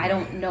 So I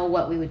don't know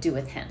what we would do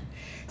with him.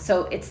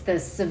 So it's the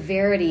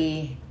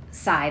severity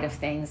side of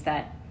things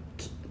that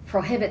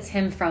prohibits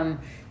him from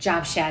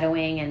job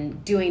shadowing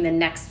and doing the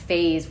next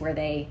phase where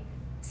they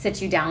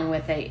sit you down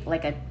with a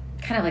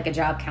kind of like a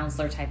job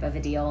counselor type of a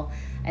deal,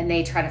 and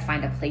they try to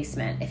find a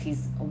placement. If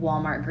he's a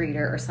Walmart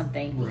greeter or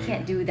something, he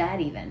can't do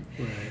that even.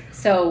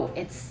 So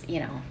it's,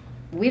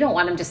 we don't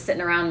want him just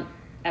sitting around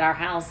at our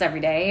house every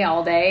day,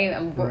 all day.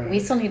 And Right. we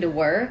still need to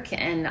work,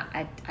 and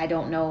I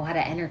don't know how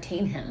to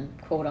entertain him,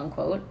 quote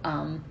unquote.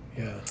 When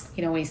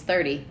he's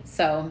 30.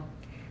 So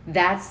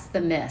that's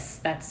the miss.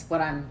 That's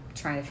what I'm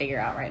trying to figure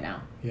out right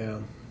now. Yeah,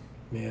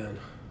 man.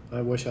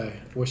 I wish I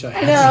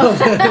had I know.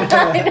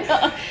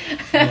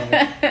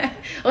 something.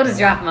 We'll just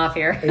drop him off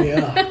here.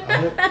 Yeah,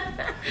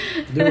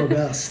 I'll do my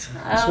best.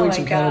 Swing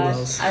some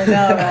kettlebells. I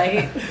know,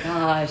 right?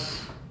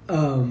 Gosh.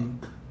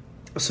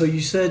 So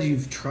you said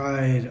you've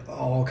tried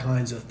all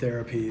kinds of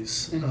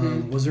therapies.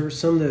 Mm-hmm. Was there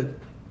some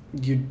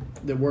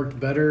that worked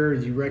better,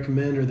 you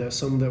recommend, or that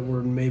some that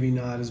were maybe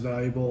not as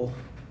valuable?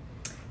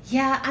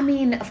 Yeah, I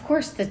mean, of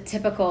course, the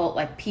typical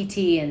like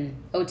PT and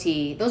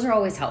OT, those are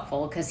always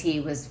helpful because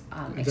he was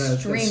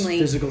extremely...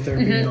 That's physical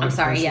therapy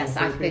and yes,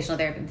 occupational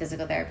therapy and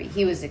physical therapy.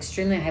 He was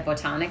extremely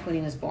hypotonic when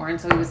he was born,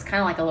 so he was kind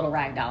of like a little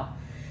rag doll.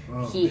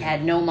 Oh, he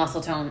had no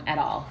muscle tone at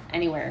all,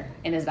 anywhere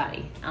in his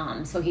body.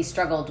 So he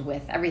struggled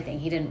with everything.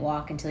 He didn't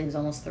walk until he was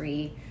almost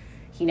 3.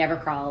 He never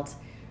crawled.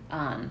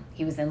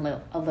 He was in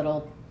a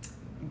little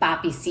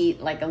boppy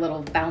seat, like a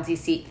little bouncy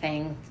seat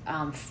thing,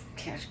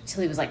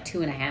 till he was like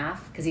 2.5,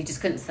 because he just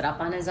couldn't sit up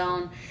on his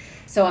own.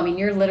 So, I mean,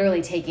 you're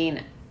literally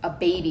taking a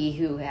baby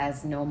who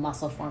has no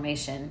muscle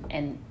formation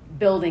and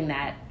building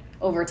that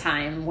over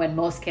time when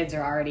most kids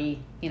are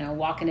already,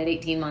 walking at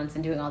 18 months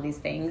and doing all these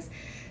things.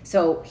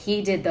 So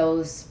he did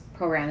those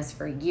programs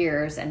for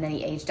years, and then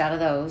he aged out of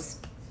those.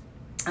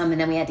 And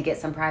then we had to get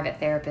some private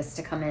therapists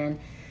to come in.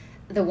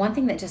 The one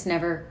thing that just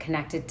never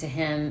connected to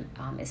him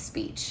is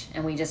speech.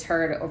 And we just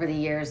heard over the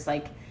years,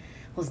 like,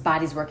 his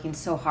body's working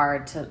so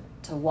hard to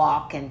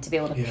walk and to be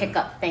able to pick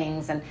up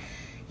things, and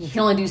he can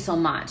only do so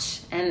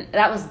much. And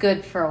that was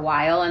good for a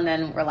while. And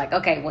then we're like,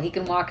 okay, well, he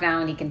can walk now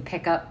and he can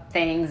pick up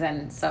things.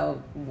 And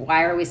so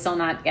why are we still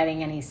not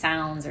getting any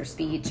sounds or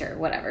speech or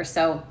whatever?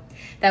 So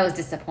that was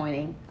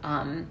disappointing.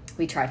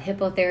 We tried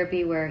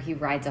hippotherapy where he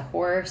rides a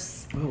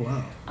horse.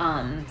 Oh,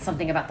 wow.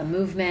 Something about the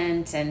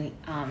movement and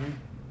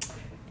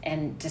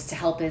just to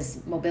help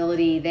his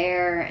mobility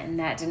there, and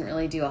that didn't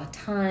really do a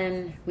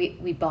ton.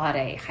 We bought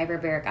a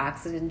hyperbaric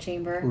oxygen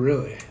chamber.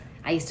 Really?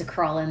 I used to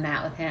crawl in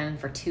that with him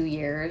for 2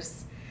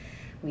 years.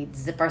 We'd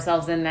zip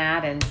ourselves in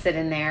that and sit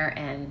in there,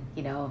 and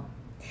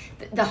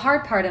the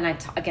hard part, and I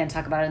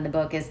talk about it in the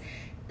book, is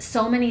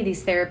so many of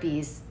these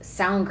therapies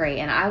sound great,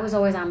 and I was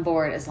always on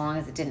board as long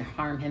as it didn't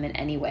harm him in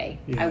any way.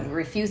 Yeah. I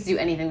refused to do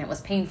anything that was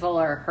painful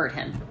or hurt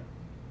him.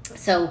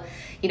 So,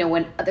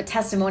 when the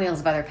testimonials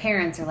of other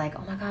parents are like,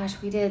 oh my gosh,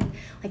 we did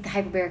like the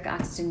hyperbaric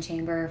oxygen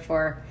chamber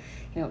for,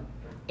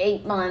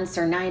 8 months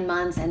or 9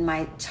 months, and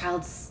my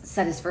child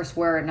said his first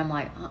word, and I'm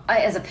like,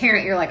 as a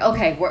parent, you're like,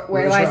 okay,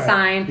 where do I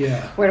sign?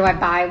 Yeah. Where do I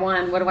buy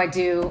one? What do I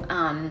do?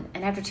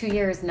 And after 2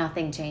 years,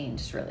 nothing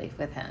changed really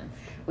with him.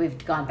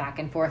 We've gone back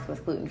and forth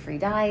with gluten-free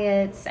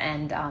diets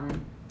and,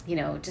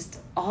 just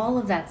all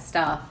of that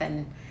stuff,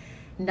 and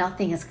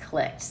nothing has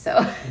clicked. So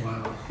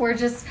wow.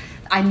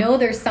 I know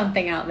there's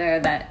something out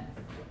there that,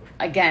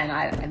 again,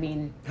 I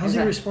mean. How does he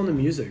respond to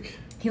music?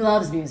 He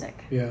loves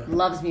music. Yeah.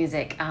 Loves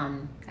music.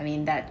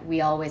 That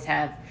we always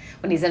have,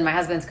 when he's in my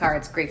husband's car,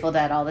 it's Grateful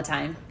Dead all the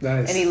time.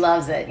 Nice. And he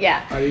loves it.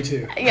 Yeah. I do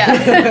too.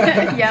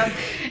 Yeah. Yeah.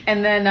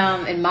 And then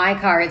in my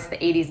car, it's the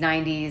 80s,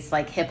 90s,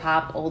 like hip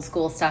hop, old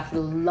school stuff. He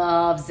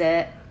loves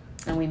it.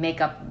 And we make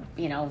up,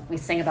 we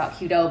sing about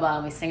Qdoba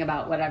and we sing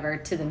about whatever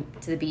to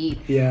the beat.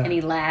 Yeah. And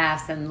he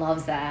laughs and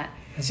loves that.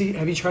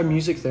 Have you tried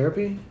music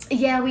therapy?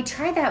 Yeah, we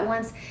tried that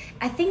once.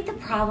 I think the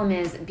problem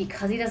is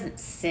because he doesn't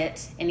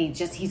sit and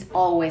he's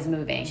always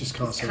moving. Just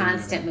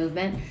constant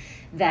movement.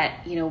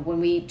 That, when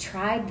we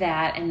tried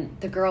that, and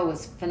the girl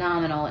was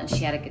phenomenal, and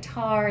she had a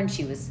guitar and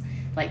she was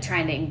like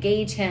trying to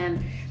engage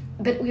him.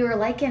 But we were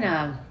like in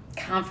a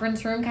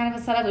conference room kind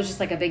of a setup. It was just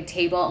like a big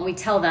table, and we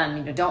tell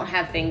them, don't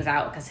have things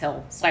out because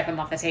he'll swipe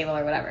them off the table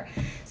or whatever.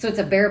 So it's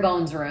a bare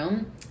bones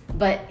room,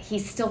 but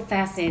he's still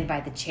fascinated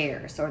by the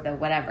chairs or the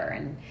whatever,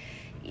 and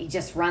he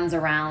just runs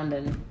around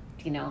and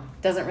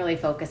doesn't really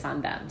focus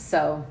on them.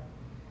 So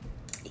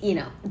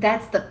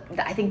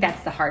I think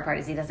that's the hard part,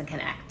 is he doesn't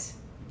connect.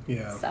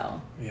 Yeah.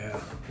 So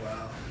yeah.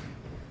 Wow.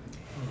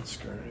 That's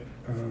great.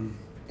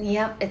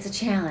 Yep, it's a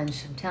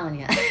challenge. I'm telling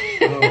you.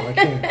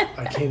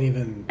 I can't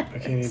even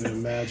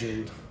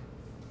imagine.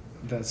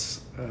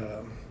 That's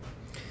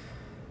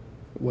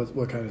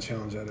what kind of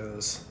challenge that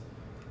is.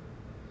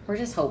 We're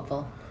just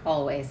hopeful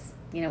always.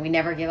 We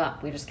never give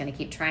up. We're just going to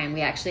keep trying.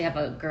 We actually have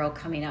a girl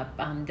coming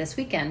up this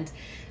weekend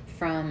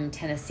from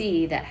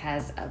Tennessee that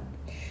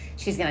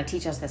she's going to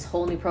teach us this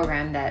whole new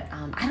program that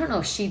I don't know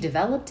if she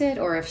developed it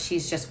or if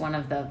she's just one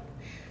of the,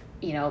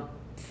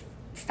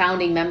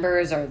 founding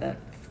members or the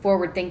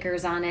forward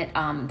thinkers on it.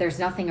 There's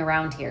nothing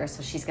around here,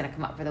 so she's going to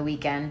come up for the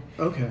weekend.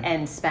 Okay.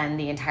 And spend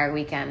the entire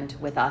weekend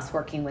with us,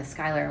 working with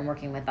Skylar and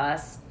working with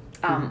us.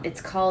 It's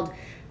called,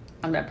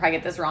 I'm going to probably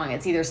get this wrong,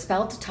 it's either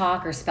Spell to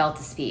Talk or Spell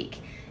to Speak.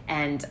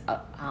 And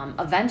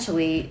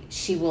eventually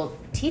she will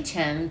teach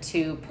him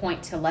to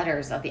point to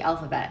letters of the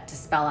alphabet to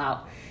spell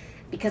out.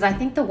 Because I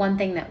think the one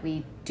thing that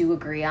we do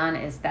agree on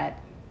is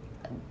that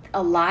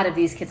a lot of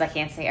these kids, I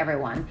can't say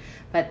everyone,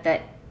 but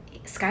that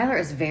Skylar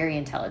is very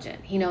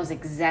intelligent. He knows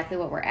exactly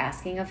what we're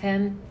asking of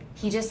him.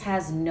 He just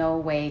has no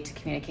way to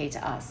communicate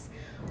to us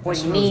what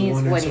he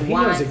needs, what he wants. He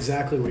knows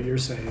exactly what you're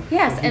saying.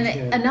 Yes,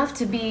 and enough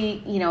to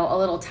be, a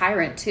little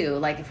tyrant too.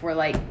 Like if we're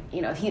like,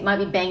 he might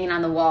be banging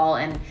on the wall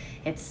and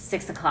it's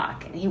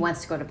 6:00 and he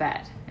wants to go to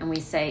bed. And we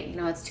say,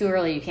 it's too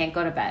early, you can't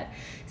go to bed.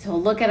 So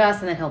he'll look at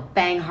us and then he'll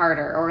bang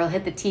harder, or he'll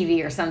hit the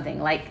TV or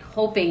something, like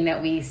hoping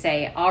that we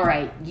say, all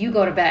right, you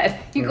go to bed.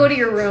 You go to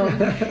your room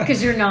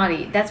because you're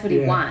naughty. That's what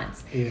he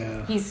wants.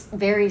 Yeah. He's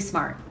very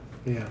smart.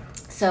 Yeah.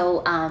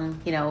 So,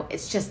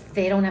 it's just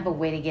they don't have a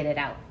way to get it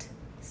out.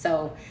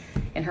 So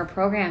in her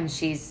program,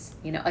 she's,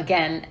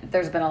 again,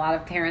 there's been a lot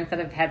of parents that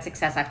have had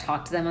success. I've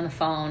talked to them on the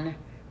phone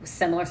with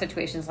similar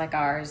situations like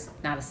ours,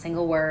 not a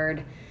single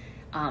word.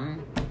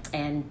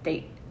 And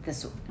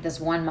this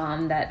one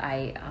mom that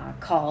I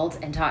called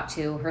and talked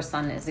to, her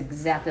son is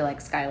exactly like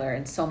Skylar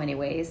in so many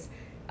ways.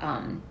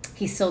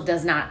 He still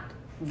does not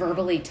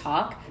verbally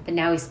talk, but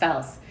now he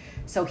spells.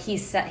 So he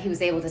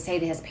was able to say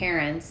to his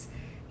parents,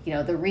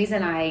 the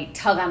reason I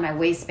tug on my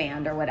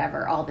waistband or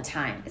whatever all the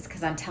time is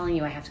because I'm telling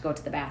you I have to go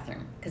to the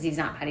bathroom, because he's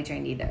not potty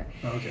trained either.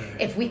 Okay.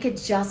 If we could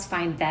just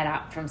find that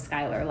out from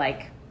Skylar,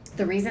 like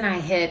the reason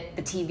I hit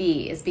the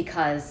TV is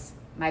because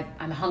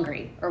I'm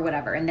hungry or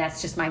whatever, and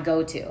that's just my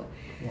go-to.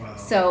 Wow.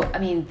 So,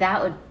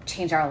 that would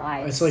change our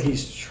lives. It's like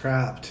he's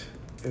trapped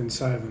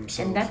inside of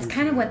himself. And that's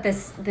kind of what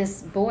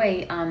this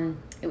boy,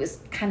 it was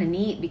kind of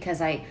neat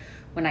because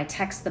when I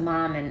texted the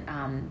mom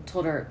and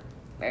told her,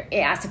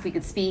 asked if we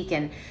could speak,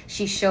 and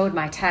she showed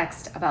my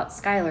text about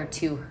Skylar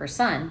to her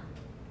son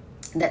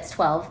that's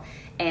 12,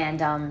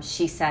 and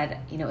she said,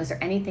 is there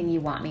anything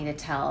you want me to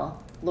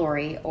tell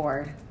Laurie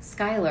or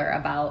Skylar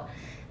about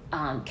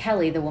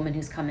Kelly, the woman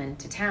who's coming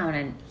to town?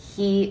 And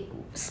he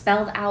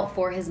spelled out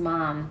for his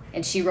mom,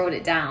 and she wrote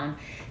it down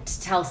to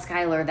tell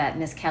Skylar that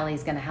Miss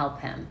Kelly's going to help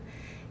him.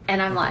 And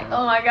I'm like,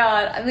 oh my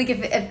God. I'm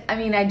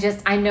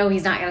like, I know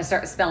he's not going to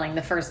start spelling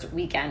the first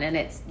weekend. And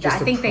I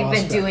think they've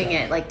been doing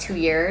it like 2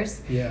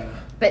 years. Yeah.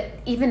 But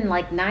even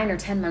like 9 or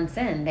 10 months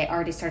in, they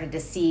already started to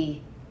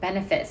see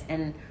benefits.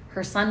 And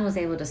her son was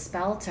able to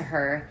spell to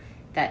her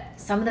that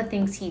some of the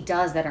things he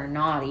does that are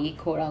naughty,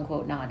 quote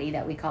unquote naughty,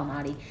 that we call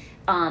naughty,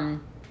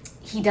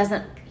 he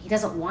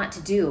doesn't want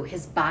to do.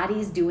 His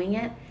body's doing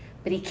it,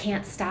 but he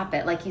can't stop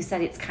it. Like you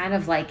said, it's kind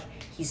of like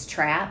he's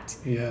trapped.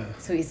 Yeah.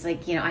 So he's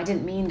like, I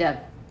didn't mean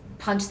to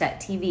punch that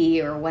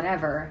TV or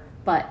whatever,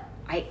 but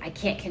I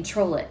can't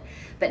control it.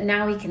 But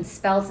now he can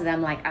spell to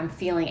them like, I'm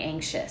feeling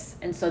anxious.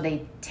 And so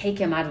they take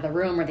him out of the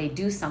room or they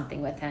do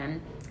something with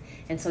him.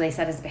 And so they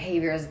said his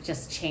behavior has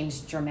just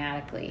changed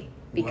dramatically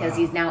because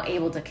he's now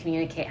able to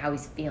communicate how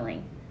he's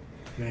feeling.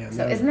 Man,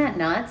 so isn't that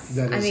nuts?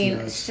 That is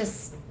nuts. It's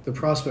just... The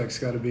prospect's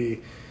got to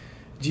be...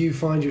 Do you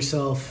find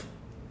yourself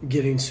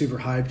getting super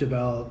hyped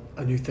about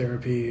a new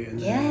therapy and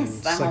then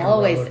it's like a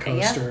roller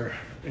coaster,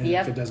 and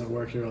if it doesn't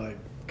work, you're like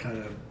kind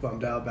of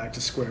bummed out, back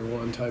to square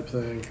one type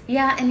thing?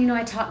 Yeah, and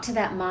I talked to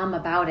that mom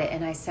about it,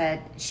 and I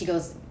said, she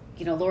goes,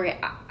 Laurie,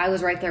 I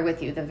was right there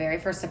with you. The very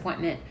first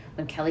appointment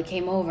when Kelly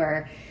came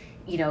over,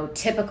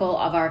 typical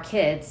of our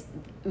kids,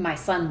 my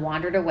son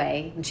wandered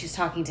away and she was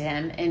talking to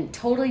him and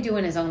totally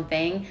doing his own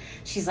thing.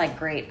 She's like,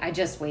 great, I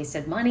just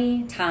wasted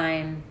money,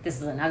 time. This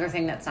is another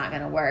thing that's not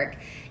going to work.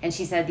 And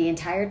she said the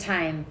entire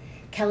time,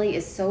 Kelly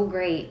is so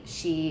great.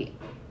 She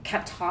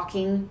kept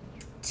talking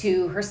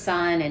to her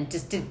son and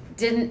just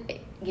didn't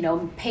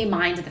pay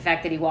mind to the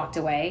fact that he walked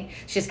away.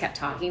 She just kept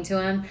talking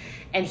to him,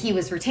 and he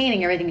was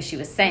retaining everything she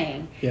was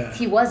saying. Yeah.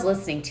 He was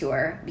listening to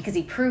her because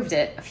he proved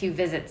it a few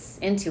visits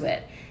into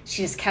it.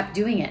 She just kept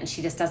doing it, and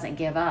she just doesn't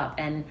give up.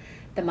 And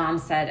the mom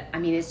said,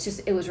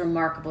 it was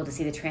remarkable to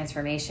see the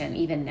transformation.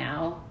 Even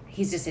now,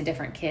 he's just a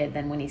different kid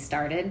than when he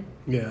started.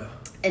 Yeah.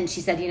 And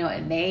she said,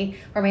 it may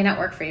or may not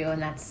work for you,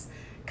 and that's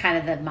kind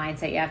of the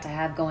mindset you have to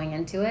have going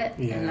into it.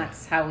 Yeah. And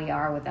that's how we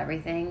are with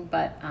everything.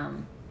 But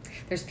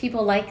there's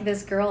people like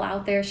this girl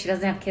out there. She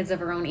doesn't have kids of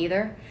her own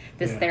either,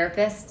 this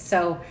therapist.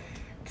 So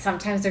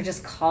sometimes they're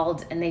just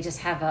called and they just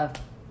have a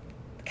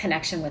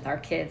connection with our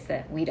kids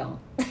that we don't.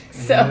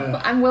 So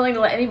I'm willing to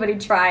let anybody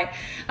try.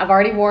 I've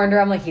already warned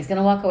her. I'm like, he's going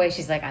to walk away.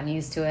 She's like, I'm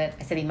used to it.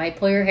 I said, he might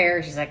pull your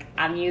hair. She's like,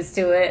 I'm used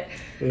to it.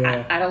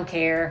 Yeah. I don't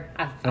care.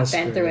 I've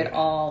been through it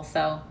all.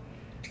 So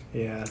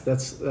yeah,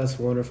 that's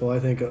wonderful. I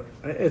think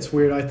it's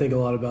weird. I think a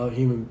lot about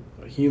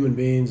human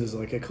beings as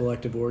like a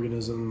collective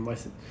organism.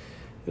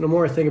 The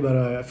more I think about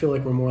it, I feel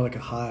like we're more like a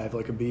hive,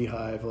 like a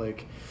beehive.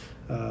 Like,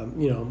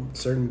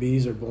 certain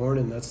bees are born,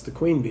 and that's the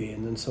queen bee,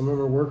 and then some of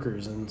them are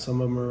workers, and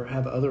some of them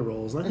have other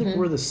roles. And I think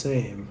we're the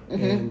same.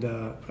 And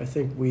I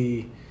think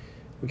we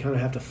kind of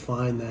have to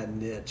find that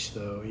niche,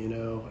 though.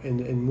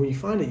 And when you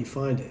find it, you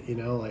find it.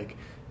 Like,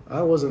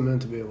 I wasn't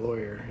meant to be a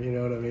lawyer. You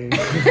know what I mean?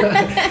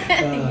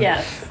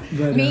 Yes.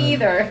 But, me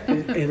either.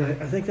 And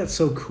I think that's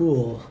so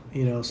cool.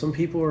 Some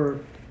people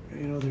are.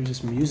 They're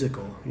just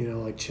musical.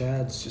 Like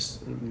Chad's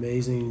just an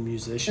amazing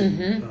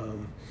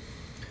musician.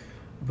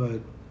 But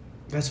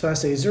that's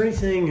fascinating. Is there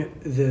anything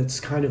that's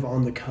kind of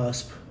on the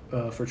cusp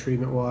for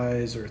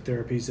treatment-wise or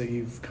therapies that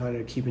you've kind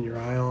of keeping your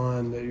eye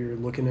on that you're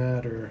looking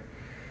at? Or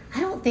I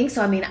don't think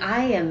so. I mean,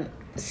 I am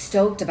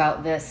stoked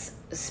about this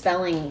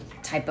spelling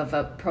type of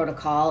a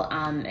protocol,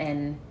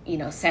 and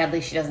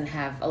sadly she doesn't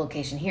have a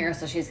location here,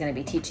 so she's going to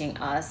be teaching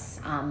us,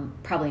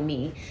 probably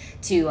me,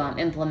 to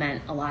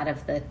implement a lot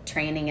of the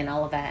training and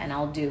all of that, and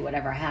I'll do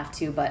whatever I have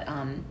to, but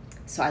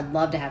so I'd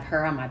love to have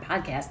her on my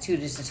podcast too,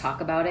 just to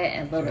talk about it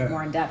and a little bit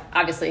more in depth.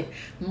 Obviously,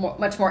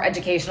 much more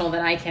educational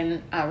than I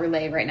can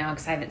relay right now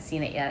because I haven't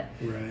seen it yet.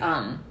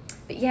 Right.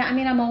 But yeah, I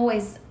mean, I'm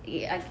always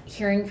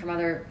hearing from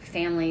other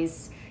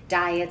families,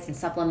 diets and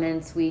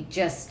supplements. We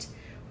just,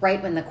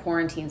 right when the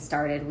quarantine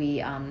started,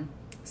 we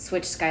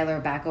switched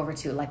Skylar back over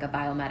to like a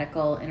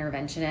biomedical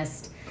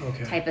interventionist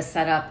type of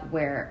setup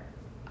where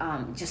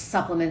just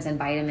supplements and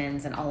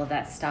vitamins and all of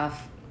that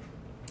stuff,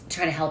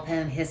 try to help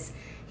him.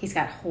 He's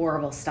got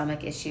horrible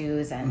stomach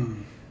issues,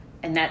 and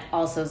that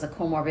also is a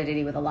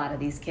comorbidity with a lot of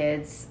these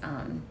kids,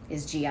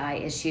 is GI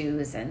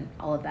issues and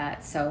all of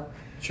that. So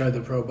tried the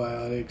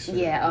probiotics.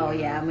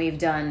 And we've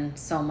done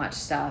so much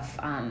stuff.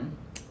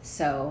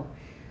 So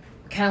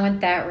kind of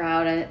went that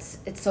route, and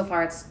it's so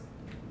far it's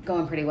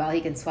going pretty well.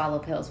 He can swallow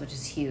pills, which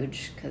is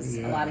huge because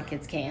a lot of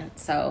kids can't.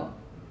 So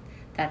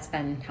that's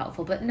been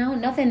helpful. But no,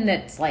 nothing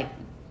that's like,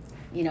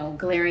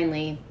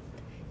 glaringly,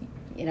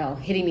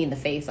 hitting me in the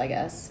face, I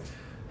guess.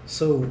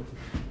 So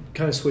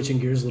kind of switching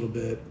gears a little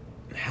bit,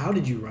 how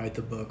did you write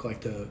the book?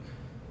 Like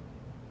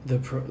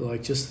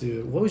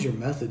what was your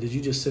method? Did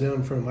you just sit down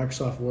in front of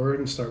Microsoft Word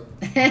and start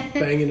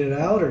banging it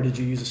out, or did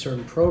you use a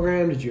certain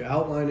program? Did you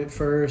outline it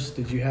first?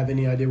 Did you have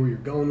any idea where you're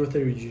going with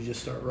it, or did you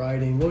just start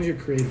writing? What was your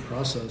creative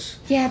process?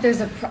 Yeah,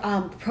 there's a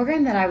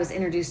program that I was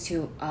introduced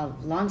to a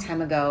long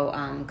time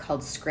ago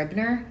called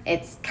Scribner.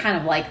 It's kind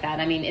of like that.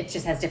 I mean, it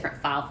just has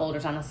different file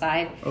folders on the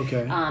side.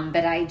 Okay.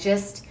 But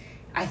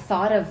I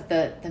thought of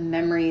the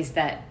memories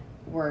that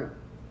were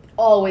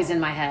always in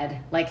my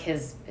head, like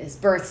his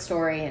birth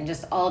story and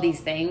just all these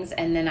things,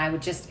 and then I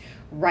would just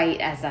write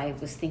as I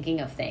was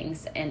thinking of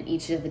things in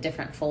each of the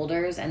different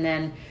folders, and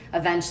then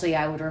eventually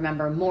I would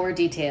remember more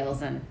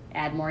details and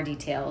add more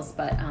details,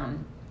 but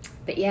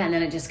yeah, and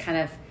then it just kind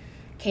of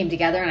came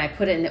together, and I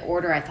put it in the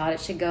order I thought it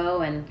should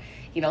go. And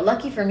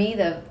lucky for me,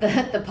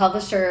 the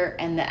publisher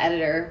and the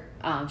editor,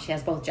 she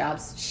has both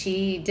jobs,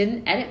 she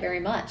didn't edit very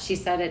much. She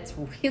said it's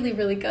really,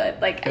 really good.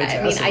 Like,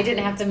 fantastic. I mean, I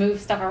didn't have to move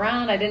stuff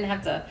around, I didn't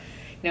have to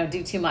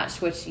do too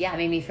much, which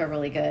made me feel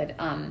really good.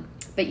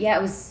 But yeah,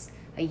 it was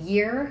a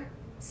year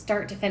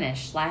start to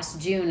finish.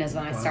 Last June is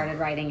when I started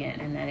writing it,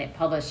 and then it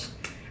published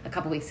a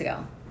couple weeks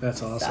ago.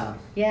 That's awesome. So,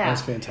 yeah,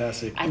 that's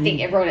fantastic. I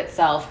think it wrote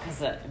itself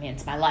because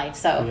it's my life,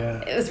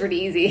 so it was pretty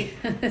easy.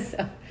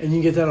 So. And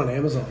you get that on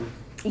Amazon?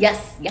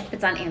 Yes,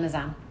 it's on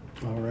Amazon.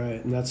 All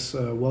right, and that's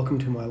Welcome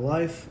to My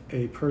Life,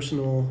 a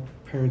personal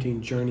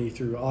parenting journey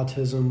through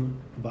autism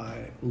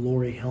by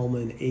Laurie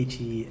Hellman,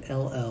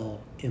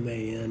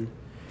 Hellman.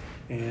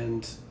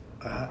 And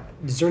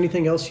is there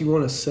anything else you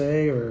want to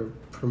say or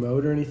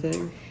promote or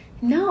anything?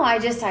 No, I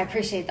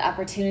appreciate the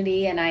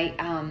opportunity, and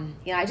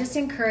I just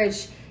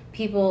encourage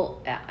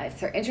people, if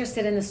they're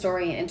interested in the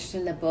story and interested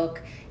in the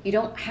book, you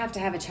don't have to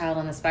have a child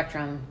on the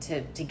spectrum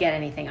to get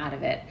anything out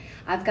of it.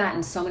 I've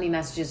gotten so many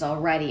messages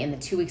already in the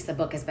 2 weeks the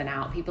book has been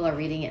out. People are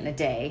reading it in a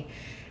day,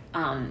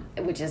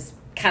 which is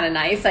kind of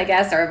nice, I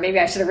guess, or maybe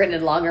I should have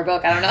written a longer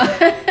book. I don't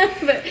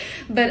know.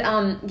 but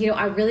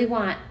I really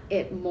want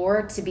it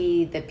more to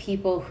be the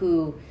people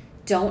who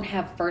don't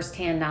have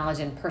firsthand knowledge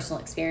and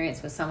personal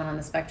experience with someone on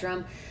the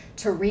spectrum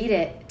to read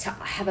it, to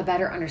have a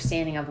better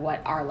understanding of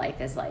what our life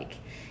is like.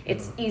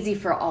 It's easy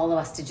for all of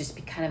us to just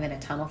be kind of in a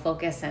tunnel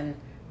focus and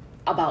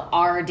about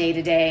our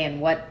day-to-day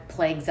and what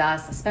plagues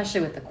us,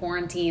 especially with the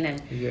quarantine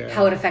and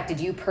how it affected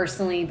you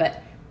personally.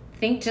 But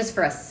think just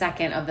for a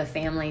second of the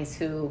families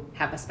who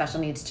have a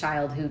special needs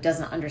child who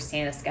doesn't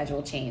understand a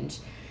schedule change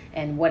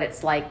and what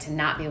it's like to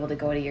not be able to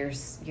go to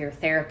your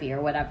therapy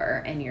or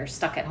whatever, and you're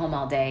stuck at home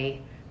all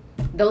day.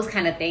 Those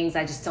kind of things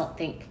I just don't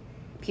think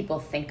people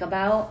think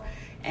about.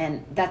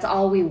 And that's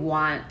all we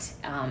want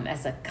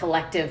as a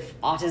collective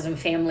autism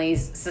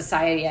families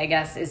society, I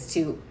guess, is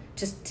to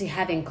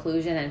have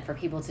inclusion and for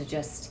people to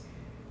just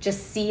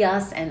see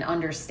us and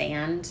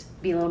understand,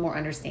 be a little more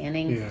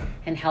understanding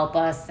and help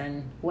us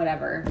and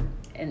whatever.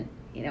 And,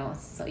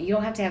 so you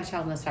don't have to have a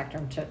child on the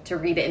spectrum to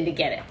read it and to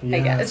get it. Yeah, I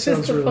guess. It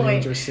sounds really point.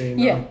 Interesting.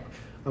 Yeah.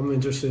 I'm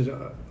interested.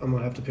 I'm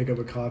gonna have to pick up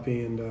a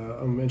copy, and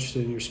I'm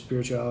interested in your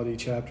spirituality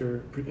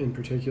chapter in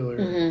particular.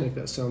 Mm-hmm. I think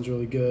that sounds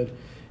really good.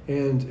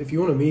 And if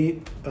you want to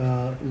meet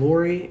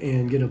Laurie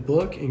and get a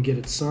book and get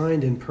it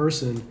signed in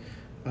person,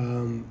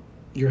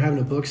 you're having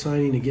a book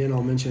signing again.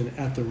 I'll mention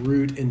at the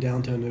Root in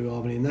downtown New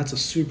Albany, and that's a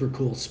super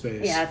cool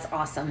space. Yeah, it's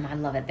awesome. I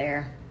love it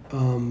there.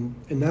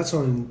 And that's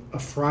on a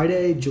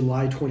Friday,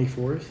 July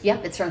 24th.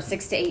 Yep, it's from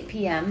 6 to 8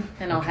 p.m.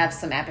 And I'll have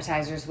some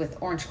appetizers with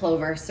orange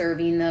clover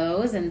serving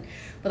those and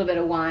a little bit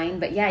of wine.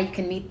 But yeah, you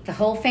can meet the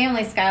whole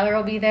family. Skylar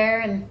will be there,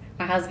 and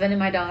my husband and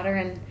my daughter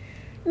and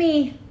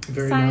me.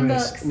 Very signing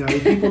nice. books. Now, do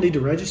people need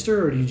to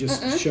register, or do you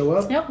just show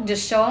up? Nope,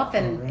 just show up,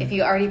 and right. if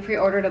you already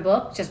pre-ordered a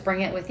book, just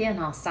bring it with you, and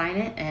I'll sign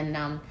it.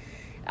 And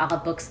I'll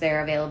have books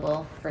there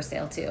available for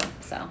sale too.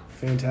 So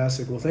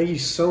fantastic. Well, thank you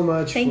so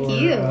much Thank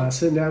you.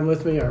 Sitting down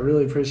with me. I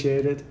really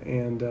appreciate it.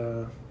 And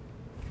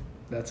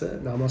that's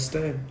it.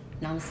 Namaste.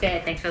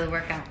 Namaste. Thanks for the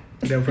workout.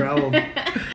 No problem.